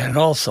Basie's band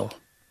also.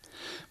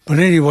 But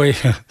anyway,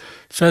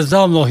 Fats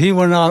Domino, he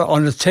went out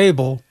on the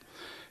table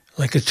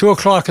like at 2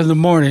 o'clock in the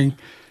morning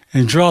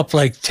and dropped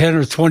like $10,000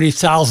 or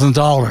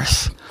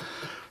 $20,000.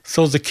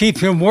 So to keep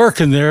him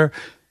working there,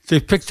 they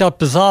picked up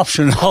his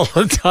option all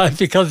the time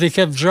because he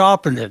kept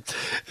dropping it.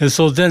 And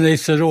so then they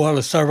said, oh, well,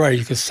 it's all right.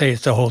 You can stay at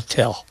the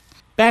hotel.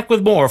 Back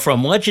with more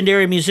from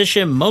legendary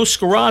musician Mo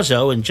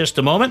Scarrazzo in just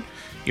a moment.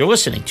 You're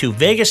listening to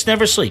Vegas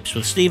Never Sleeps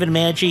with Stephen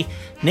Maggi,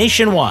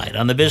 nationwide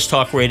on the Biz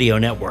Talk Radio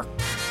Network.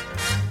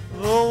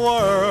 The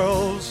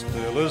world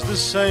still is the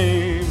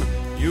same.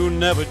 You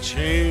never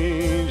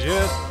change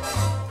it.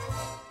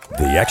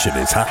 The action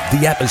is hot,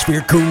 the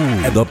atmosphere cool,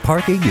 and the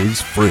parking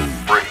is free.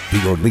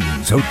 The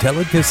Orleans Hotel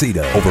and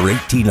Casino. Over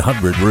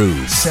 1,800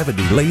 rooms,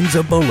 70 lanes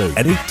of bowling,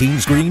 an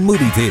 18-screen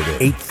movie theater,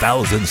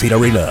 8,000-seat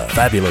arena,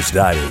 fabulous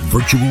dining,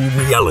 virtual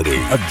reality,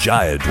 a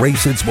giant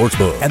race and sports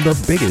book, and the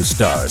biggest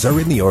stars are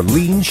in the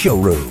Orleans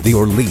showroom. The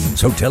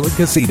Orleans Hotel and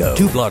Casino,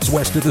 2 blocks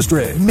west of the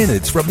Strip,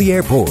 minutes from the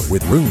airport,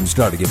 with rooms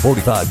starting at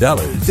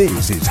 $45.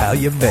 This is how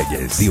you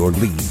Vegas. The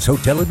Orleans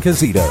Hotel and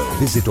Casino.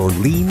 Visit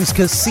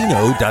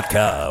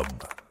OrleansCasino.com.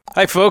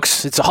 Hi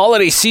folks, it's a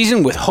holiday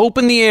season with hope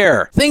in the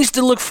air. Things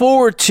to look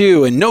forward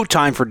to and no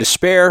time for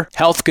despair.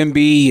 Health can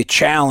be a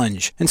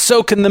challenge, and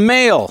so can the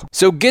mail.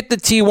 So Get the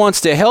Tea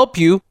wants to help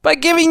you by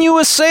giving you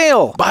a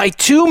sale. Buy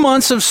 2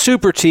 months of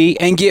Super Tea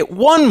and get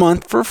 1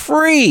 month for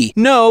free.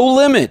 No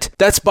limit.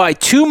 That's buy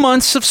 2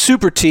 months of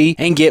Super Tea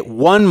and get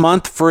 1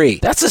 month free.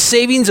 That's a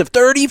savings of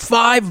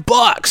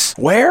 $35.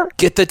 Where?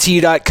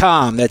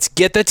 GetTheTea.com. That's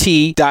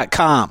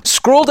GetTheTea.com.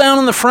 Scroll down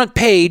on the front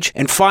page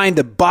and find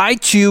the buy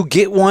 2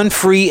 get 1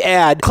 free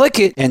ad. Click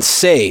it and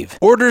save.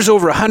 Orders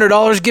over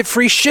 $100 get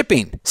free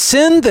shipping.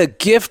 Send the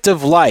gift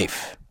of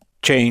life.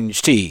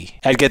 Change tea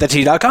at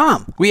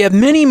GetTheTea.com. We have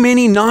many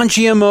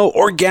non-GMO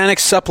organic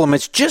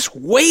supplements just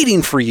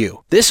waiting for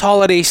you. This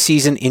holiday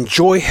season,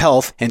 enjoy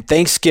health and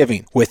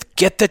Thanksgiving with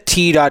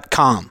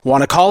GetTheTea.com.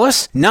 Want to call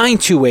us?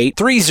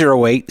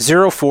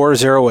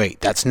 928-308-0408.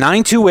 That's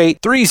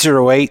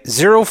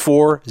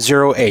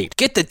 928-308-0408.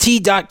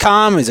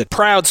 GetTheTea.com is a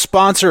proud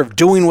sponsor of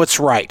Doing What's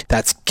Right.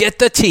 That's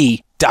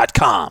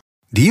GetTheTea.com.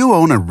 Do you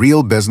own a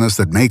real business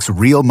that makes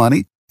real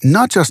money?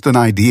 Not just an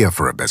idea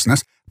for a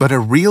business, but a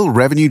real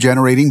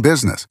revenue-generating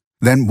business.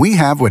 Then we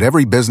have what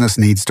every business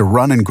needs to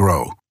run and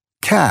grow.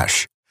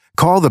 Cash.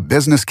 Call the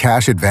Business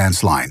Cash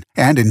Advance Line,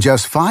 and in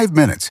just 5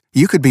 minutes,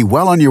 you could be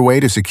well on your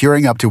way to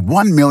securing up to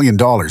 $1 million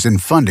in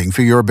funding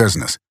for your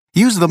business.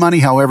 Use the money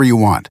however you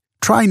want.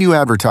 Try new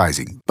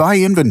advertising, buy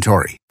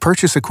inventory,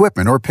 purchase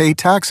equipment, or pay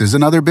taxes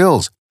and other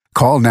bills.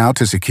 Call now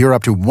to secure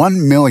up to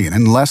 $1 million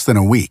in less than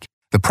a week.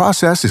 The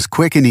process is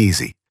quick and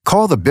easy.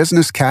 Call the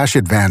Business Cash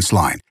Advance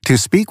Line to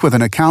speak with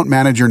an account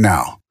manager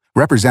now.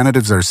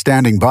 Representatives are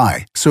standing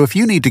by, so if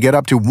you need to get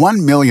up to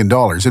 $1 million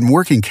in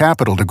working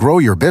capital to grow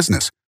your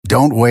business,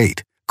 don't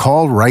wait.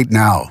 Call right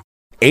now.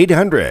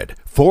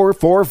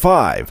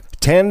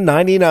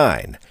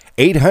 800-445-1099.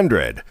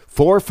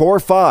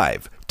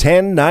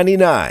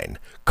 800-445-1099.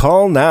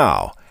 Call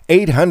now.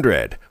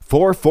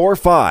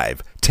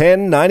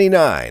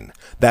 800-445-1099.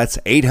 That's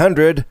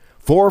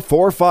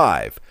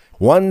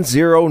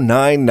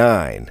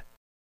 800-445-1099.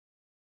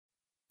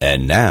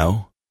 And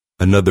now,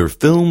 another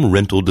film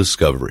rental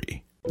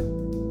discovery.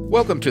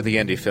 Welcome to the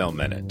Indie Film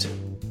Minute.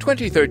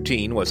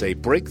 2013 was a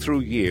breakthrough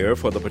year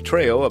for the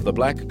portrayal of the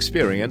black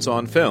experience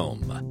on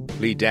film.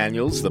 Lee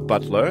Daniels' The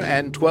Butler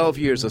and 12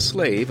 Years a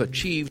Slave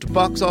achieved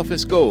box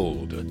office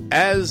gold.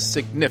 As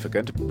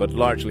significant, but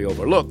largely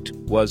overlooked,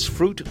 was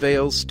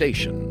Fruitvale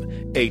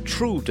Station, a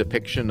true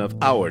depiction of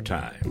our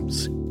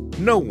times.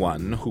 No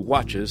one who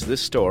watches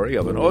this story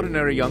of an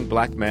ordinary young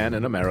black man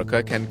in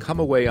America can come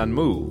away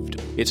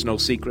unmoved. It's no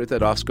secret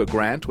that Oscar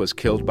Grant was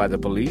killed by the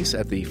police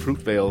at the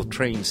Fruitvale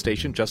train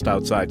station just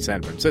outside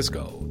San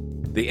Francisco.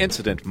 The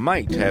incident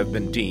might have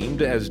been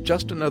deemed as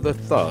just another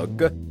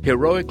thug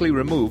heroically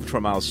removed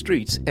from our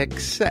streets,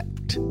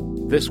 except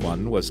this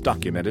one was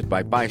documented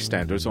by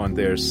bystanders on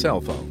their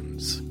cell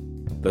phones.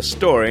 The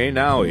story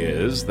now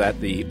is that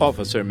the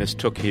officer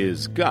mistook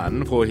his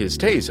gun for his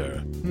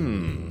taser.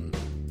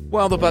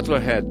 While The Butler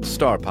had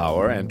star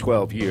power and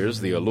 12 years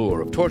the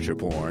allure of torture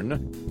porn,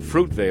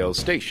 Fruitvale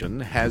Station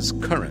has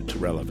current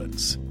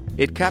relevance.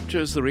 It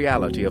captures the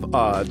reality of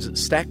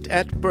odds stacked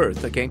at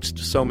birth against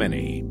so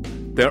many.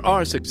 There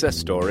are success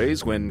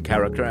stories when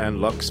character and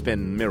luck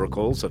spin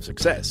miracles of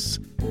success,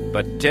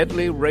 but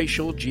deadly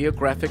racial,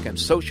 geographic, and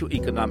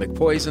socioeconomic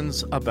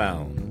poisons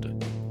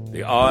abound.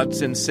 The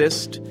odds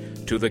insist,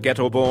 to the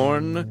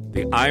ghetto-born,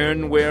 the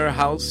iron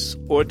warehouse,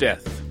 or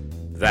death.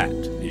 That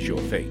is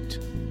your fate.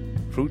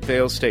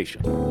 Fruitvale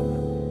Station.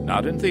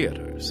 Not in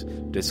theaters.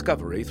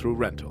 Discovery through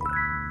rental.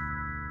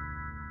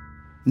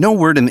 No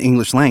word in the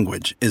English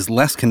language is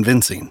less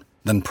convincing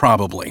than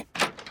probably.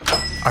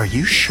 Are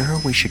you sure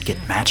we should get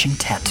matching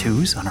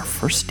tattoos on our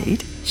first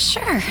date?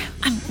 Sure.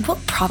 We'll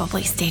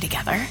probably stay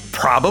together.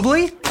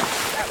 Probably?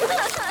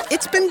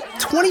 It's been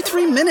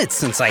 23 minutes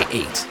since I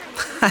ate.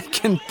 I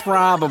can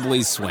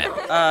probably swim.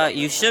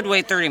 You should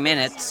wait 30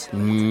 minutes.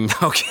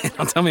 Okay,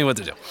 now tell me what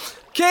to do.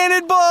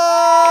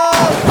 Cannonball!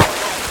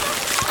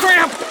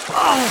 Cramp!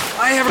 Oh,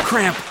 I have a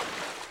cramp.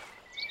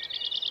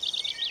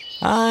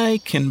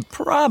 I can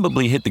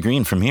probably hit the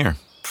green from here.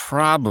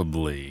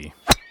 Probably.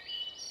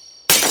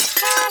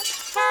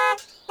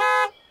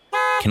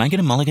 Can I get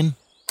a mulligan?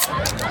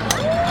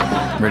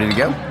 Ready to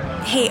go?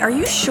 Hey, are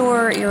you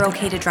sure you're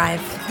okay to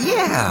drive?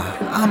 Yeah,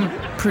 I'm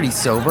pretty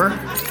sober.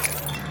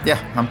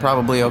 Yeah, I'm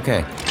probably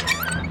okay.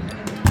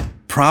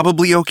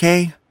 Probably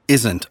okay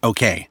isn't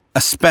okay,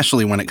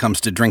 especially when it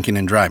comes to drinking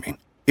and driving.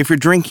 If you're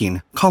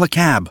drinking, call a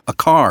cab, a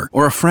car,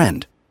 or a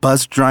friend.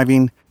 Buzz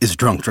driving is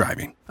drunk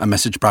driving. A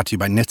message brought to you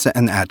by NHTSA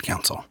and the Ad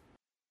Council.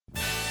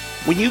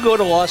 When you go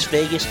to Las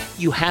Vegas,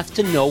 you have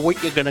to know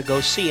what you're going to go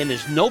see, and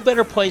there's no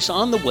better place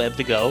on the web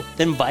to go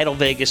than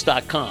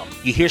VitalVegas.com.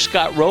 You hear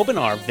Scott Robin,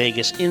 our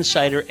Vegas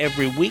insider,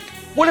 every week.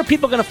 What are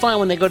people going to find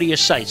when they go to your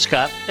site,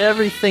 Scott?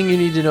 Everything you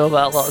need to know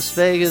about Las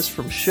Vegas,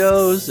 from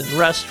shows and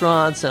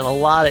restaurants, and a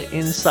lot of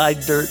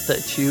inside dirt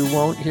that you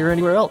won't hear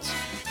anywhere else.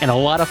 And a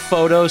lot of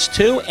photos,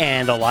 too,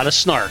 and a lot of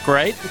snark,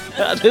 right?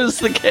 That is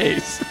the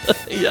case.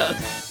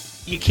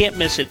 Yes. You can't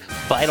miss it.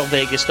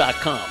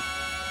 VitalVegas.com.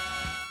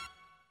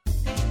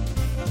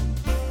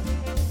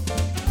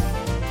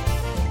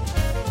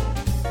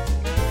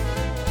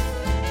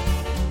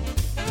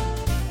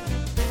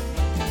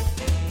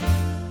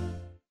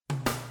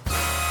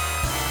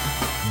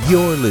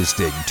 You're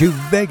listening to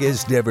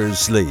Vegas Never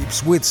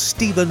Sleeps with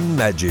Stephen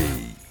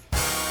Maggi.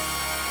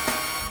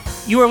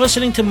 You are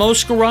listening to Mo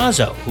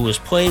Scarazzo, who has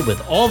played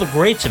with all the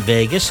greats of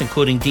Vegas,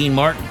 including Dean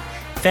Martin.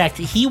 In fact,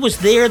 he was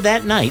there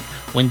that night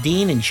when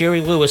Dean and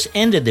Jerry Lewis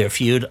ended their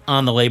feud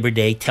on the Labor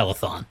Day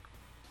telethon.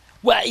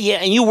 Well, yeah,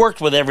 and you worked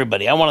with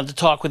everybody. I wanted to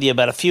talk with you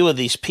about a few of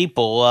these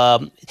people.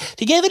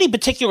 Did you have any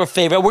particular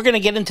favorite? We're going to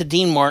get into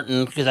Dean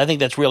Martin because I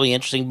think that's really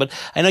interesting, but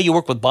I know you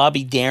worked with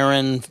Bobby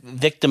Darin,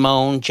 Vic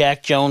Damone,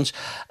 Jack Jones.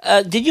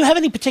 Did you have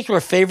any particular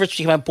favorites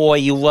you went, boy,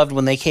 you loved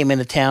when they came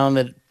into town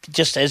that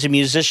just as a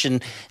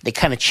musician, they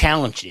kind of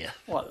challenged you?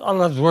 Well, I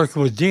loved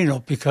working with Dino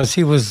because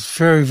he was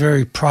very,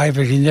 very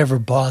private. He never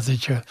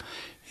bothered you.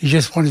 He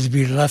just wanted to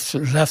be left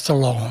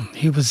alone.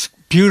 He was a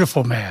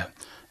beautiful man.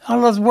 I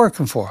loved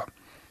working for him.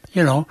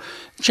 You know,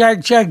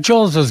 Jack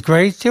Jones was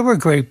great. They were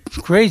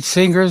great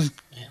singers,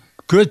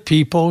 good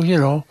people, you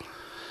know.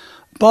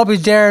 Bobby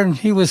Darin,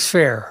 he was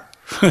fair.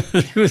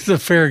 He was a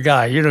fair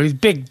guy. You know, he's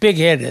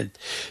big-headed.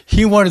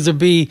 He wanted to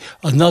be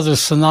another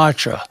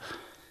Sinatra,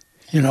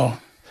 you know,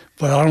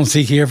 but I don't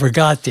think he ever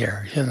got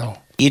there, you know.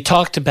 You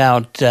talked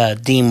about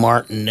Dean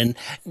Martin, and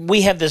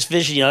we have this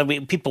vision, you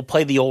know, people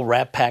play the old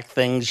Rat Pack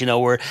things, you know,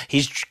 where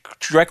he's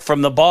direct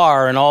from the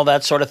bar and all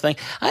that sort of thing.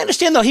 I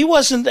understand, though, he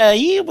wasn't,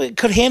 he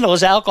could handle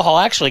his alcohol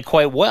actually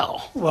quite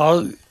well.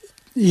 Well,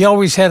 he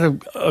always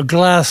had a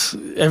glass,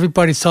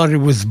 everybody thought it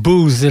was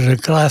booze in a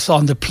glass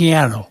on the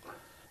piano.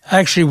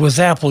 Actually, it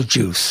was apple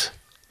juice.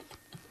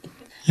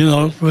 You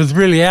know, it was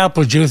really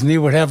apple juice, and he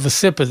would have a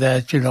sip of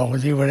that, you know,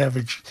 and he'd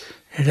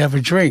have a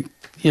drink.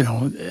 You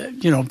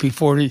know,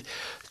 before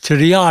to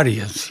the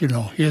audience, you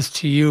know, here's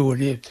to you,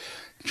 and he'd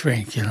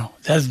drink, you know.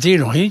 That's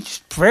Dino.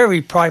 He's a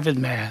very private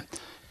man,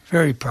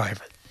 very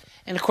private.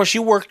 And, of course,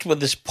 you worked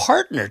with his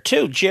partner,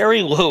 too,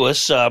 Jerry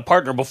Lewis,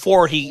 partner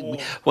before he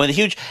went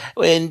huge.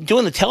 And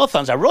doing the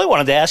telethons, I really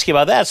wanted to ask you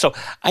about that. So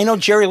I know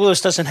Jerry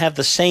Lewis doesn't have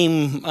the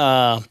same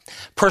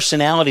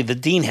personality that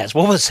Dean has.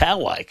 What was that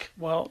like?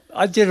 Well,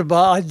 I did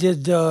 20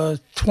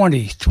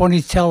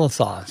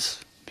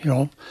 telethons, you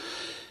know,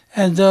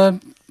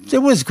 and it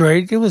was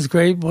great. It was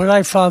great. What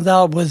I found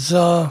out was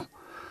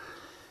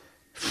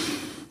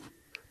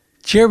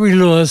Jerry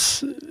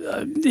Lewis,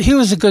 he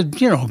was a good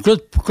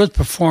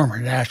performer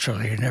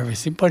naturally and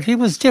everything, but he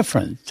was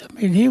different. I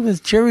mean,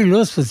 Jerry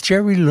Lewis was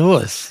Jerry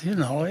Lewis. You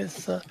know,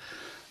 it's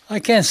I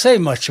can't say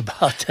much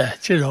about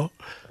that. You know.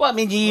 Well, I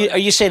mean, are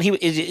you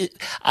saying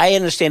I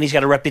understand he's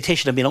got a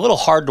reputation of being a little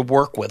hard to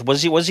work with.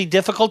 Was he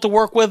difficult to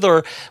work with,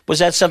 or was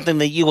that something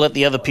that you let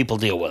the other people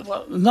deal with?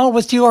 Well, no,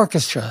 with the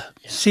orchestra.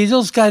 Yeah. See,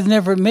 those guys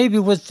never, maybe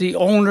with the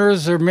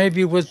owners or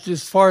maybe with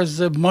as far as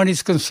the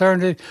money's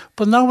concerned,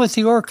 but not with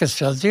the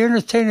orchestra. The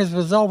entertainers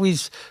was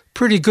always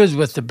pretty good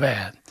with the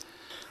band.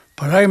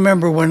 But I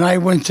remember when I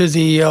went to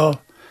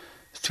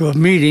to a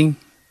meeting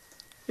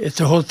at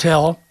the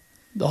hotel,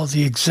 all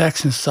the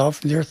execs and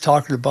stuff, and they were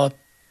talking about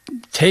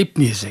tape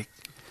music.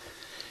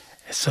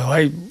 So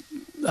I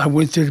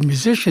went to the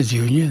Musicians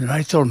Union and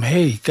I told them,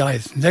 hey,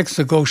 guys, next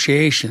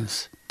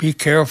negotiations, be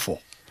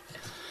careful.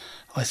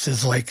 I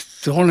says,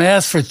 don't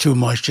ask for too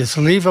much. Just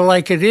leave it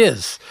like it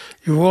is.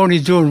 You were only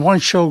doing one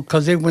show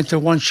because they went to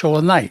one show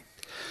a night.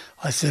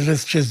 I said,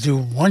 let's just do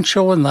one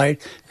show a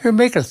night. You're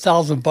making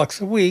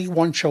 $1,000 a week,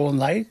 one show a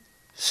night,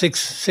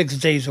 six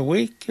days a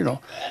week, you know,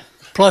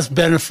 plus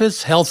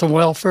benefits, health and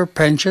welfare,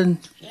 pension,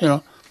 you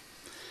know.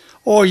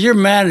 Or your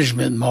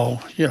management,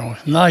 Mo, you know,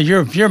 now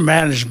your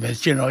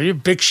management, you know, you're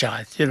big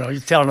shot, you know, you're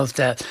telling us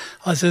that.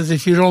 I says,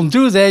 if you don't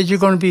do that, you're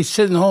going to be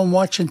sitting home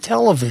watching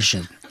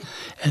television.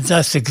 And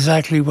that's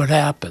exactly what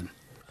happened.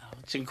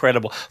 It's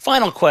incredible.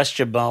 Final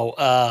question,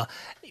 Mo.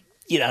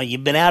 You know,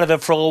 you've been out of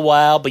it for a little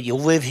while, but you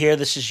live here.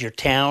 This is your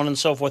town and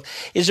so forth.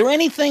 Is there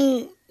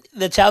anything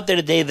that's out there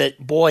today that,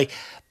 boy,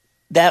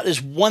 that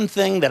is one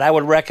thing that I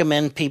would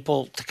recommend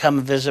people to come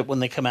and visit when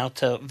they come out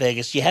to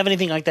Vegas? Do you have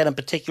anything like that in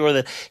particular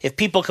that if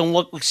people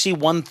can see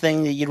one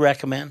thing that you'd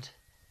recommend?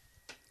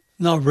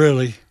 Not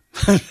really.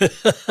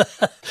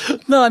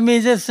 No, I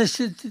mean,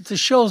 the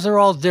shows are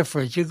all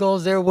different. You go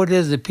there, what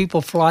is it?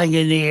 People flying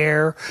in the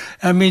air.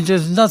 I mean,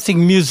 there's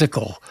nothing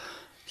musical,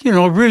 you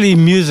know, really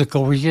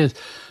musical,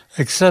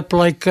 except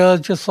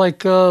just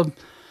like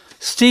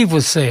Steve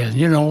was saying,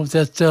 you know,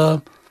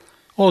 that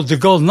Oh, the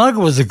Gold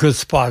Nugget was a good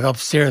spot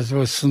upstairs.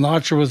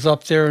 Sinatra was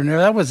up there, and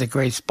that was a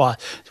great spot.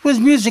 There was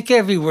music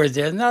everywhere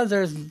there. Now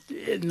there's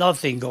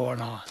nothing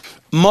going on.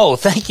 Mo,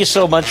 thank you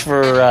so much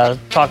for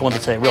talking with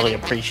us today. Really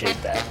appreciate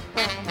that.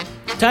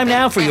 Time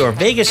now for your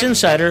Vegas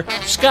insider,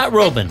 Scott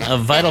Robin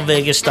of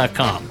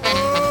VitalVegas.com.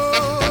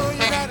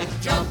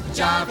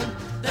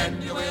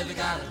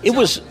 It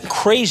was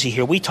crazy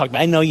here. We talked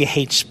about, I know you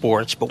hate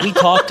sports, but we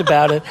talked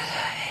about it.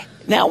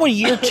 Now we're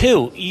year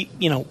two.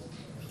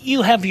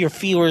 You have your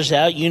feelers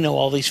out. You know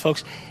all these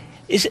folks.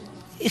 It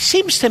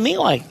seems to me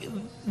like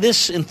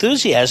this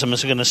enthusiasm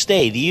is going to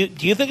stay. Do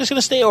you think it's going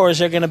to stay, or is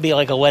there going to be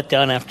like a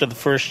letdown after the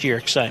first year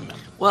excitement?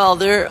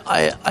 Well,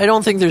 I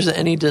don't think there's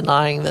any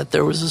denying that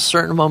there was a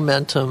certain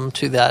momentum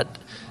to that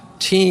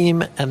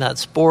team and that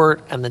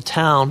sport and the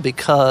town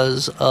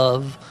because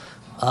of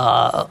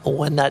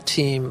when that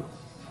team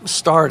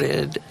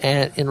started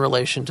and in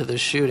relation to the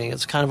shooting.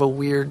 It's kind of a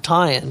weird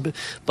tie-in,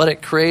 but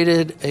it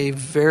created a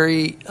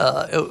very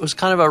it was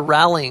kind of a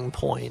rallying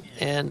point,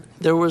 and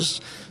there was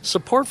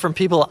support from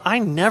people I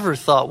never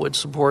thought would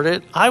support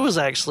it. I was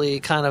actually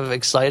kind of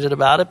excited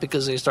about it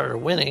because they started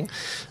winning,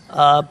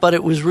 but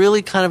it was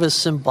really kind of a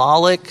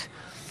symbolic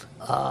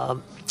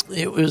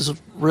it was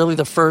really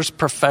the first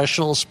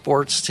professional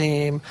sports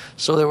team,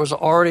 so there was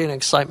already an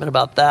excitement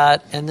about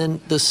that, and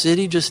then the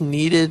city just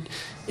needed.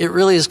 It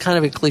really is kind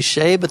of a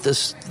cliche, but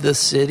the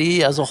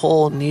city as a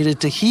whole needed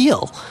to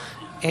heal.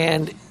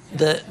 And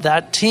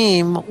that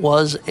team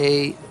was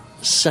a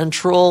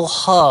central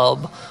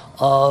hub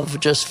of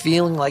just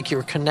feeling like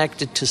you're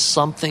connected to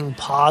something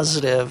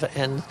positive.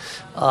 And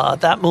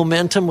that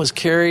momentum was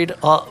carried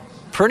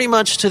pretty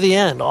much to the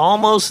end,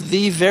 almost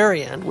the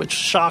very end, which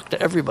shocked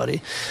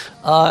everybody.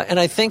 And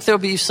I think there'll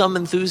be some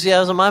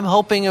enthusiasm. I'm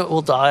hoping it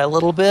will die a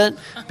little bit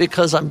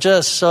because I'm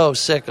just so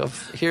sick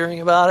of hearing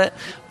about it.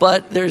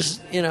 But there's,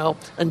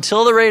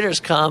 until the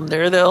Raiders come,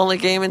 they're the only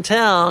game in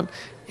town.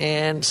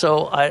 And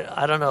so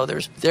I don't know.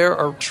 There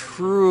are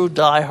true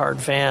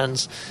diehard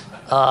fans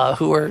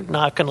who are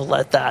not going to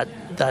let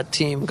that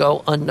team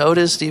go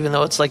unnoticed, even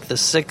though it's like the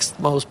 6th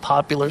most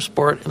popular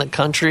sport in the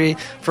country.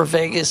 For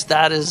Vegas,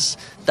 that is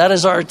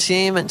our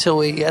team until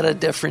we get a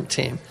different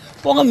team.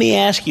 Well, let me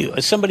ask you,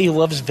 as somebody who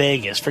loves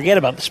Vegas, forget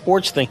about the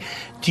sports thing,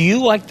 do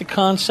you like the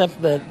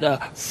concept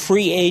that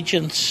free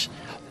agents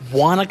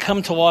want to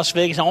come to Las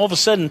Vegas, and all of a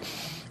sudden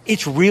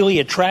it's really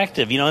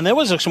attractive? And there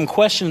was some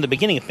question in the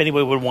beginning if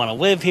anybody would want to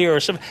live here or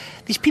something.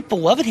 These people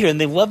love it here,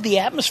 and they love the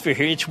atmosphere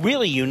here. It's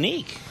really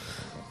unique.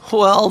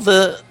 Well,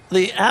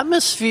 the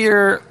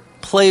atmosphere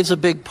plays a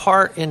big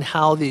part in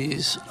how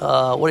these,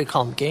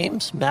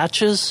 games,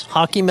 matches,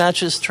 hockey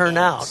matches turn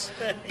out.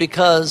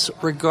 Because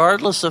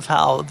regardless of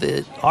how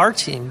our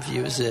team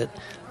views it,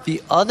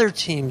 the other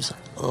teams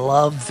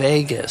love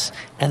Vegas.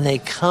 And they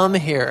come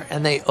here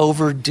and they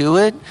overdo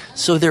it,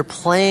 so they're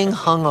playing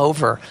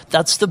hungover.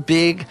 That's the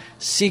big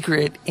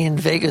secret in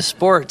Vegas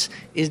sports.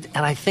 And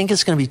I think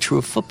it's going to be true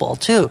of football,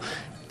 too.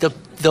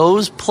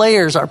 Those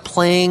players are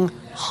playing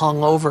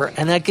hungover,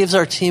 and that gives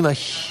our team a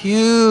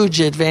huge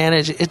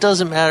advantage. It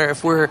doesn't matter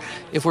if we're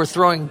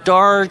throwing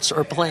darts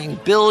or playing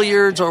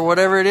billiards or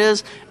whatever it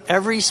is.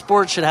 Every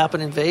sport should happen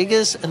in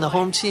Vegas, and the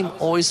home team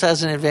always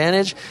has an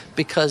advantage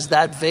because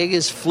that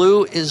Vegas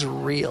flu is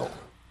real.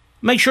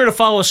 Make sure to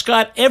follow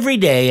Scott every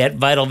day at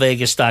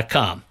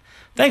VitalVegas.com.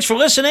 Thanks for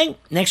listening.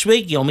 Next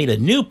week, you'll meet a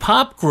new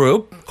pop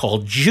group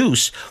called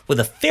Juice with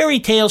a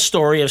fairy tale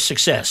story of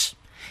success.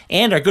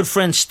 And our good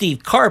friend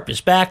Steve Karp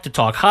is back to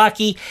talk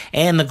hockey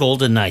and the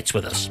Golden Knights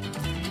with us.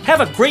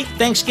 Have a great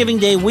Thanksgiving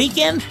Day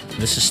weekend.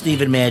 This is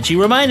Stephen Maggi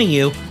reminding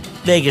you,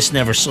 Vegas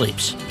never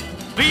sleeps.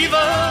 Viva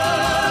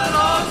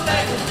Las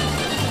Vegas!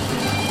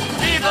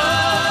 Viva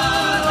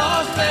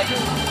Las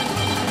Vegas!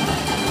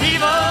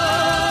 Viva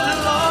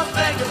Las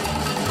Vegas!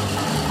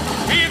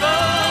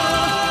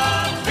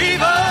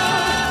 Viva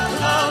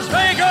Las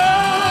Vegas!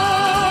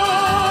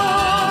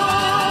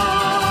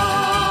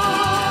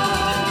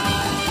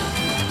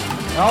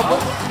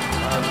 Albert,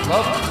 I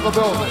love the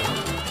building.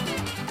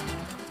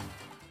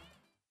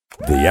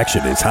 The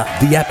action is hot,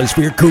 the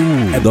atmosphere cool,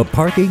 and the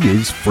parking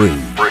is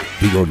free.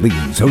 The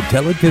Orleans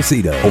Hotel and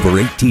Casino. Over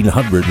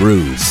 1,800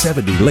 rooms,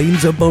 70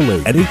 lanes of bowling,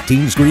 an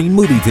 18-screen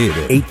movie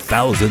theater,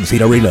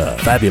 8,000-seat arena,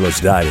 fabulous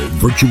dining,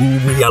 virtual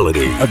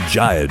reality, a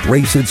giant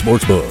race and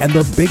sportsbook, and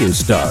the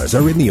biggest stars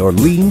are in the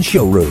Orleans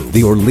showroom.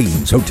 The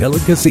Orleans Hotel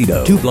and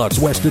Casino, 2 blocks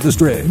west of the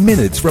Strip,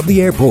 minutes from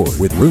the airport,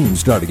 with rooms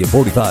starting at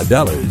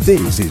 $45.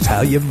 This is how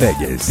you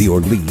Vegas. The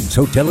Orleans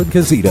Hotel and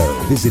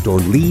Casino. Visit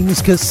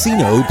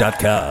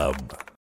OrleansCasino.com.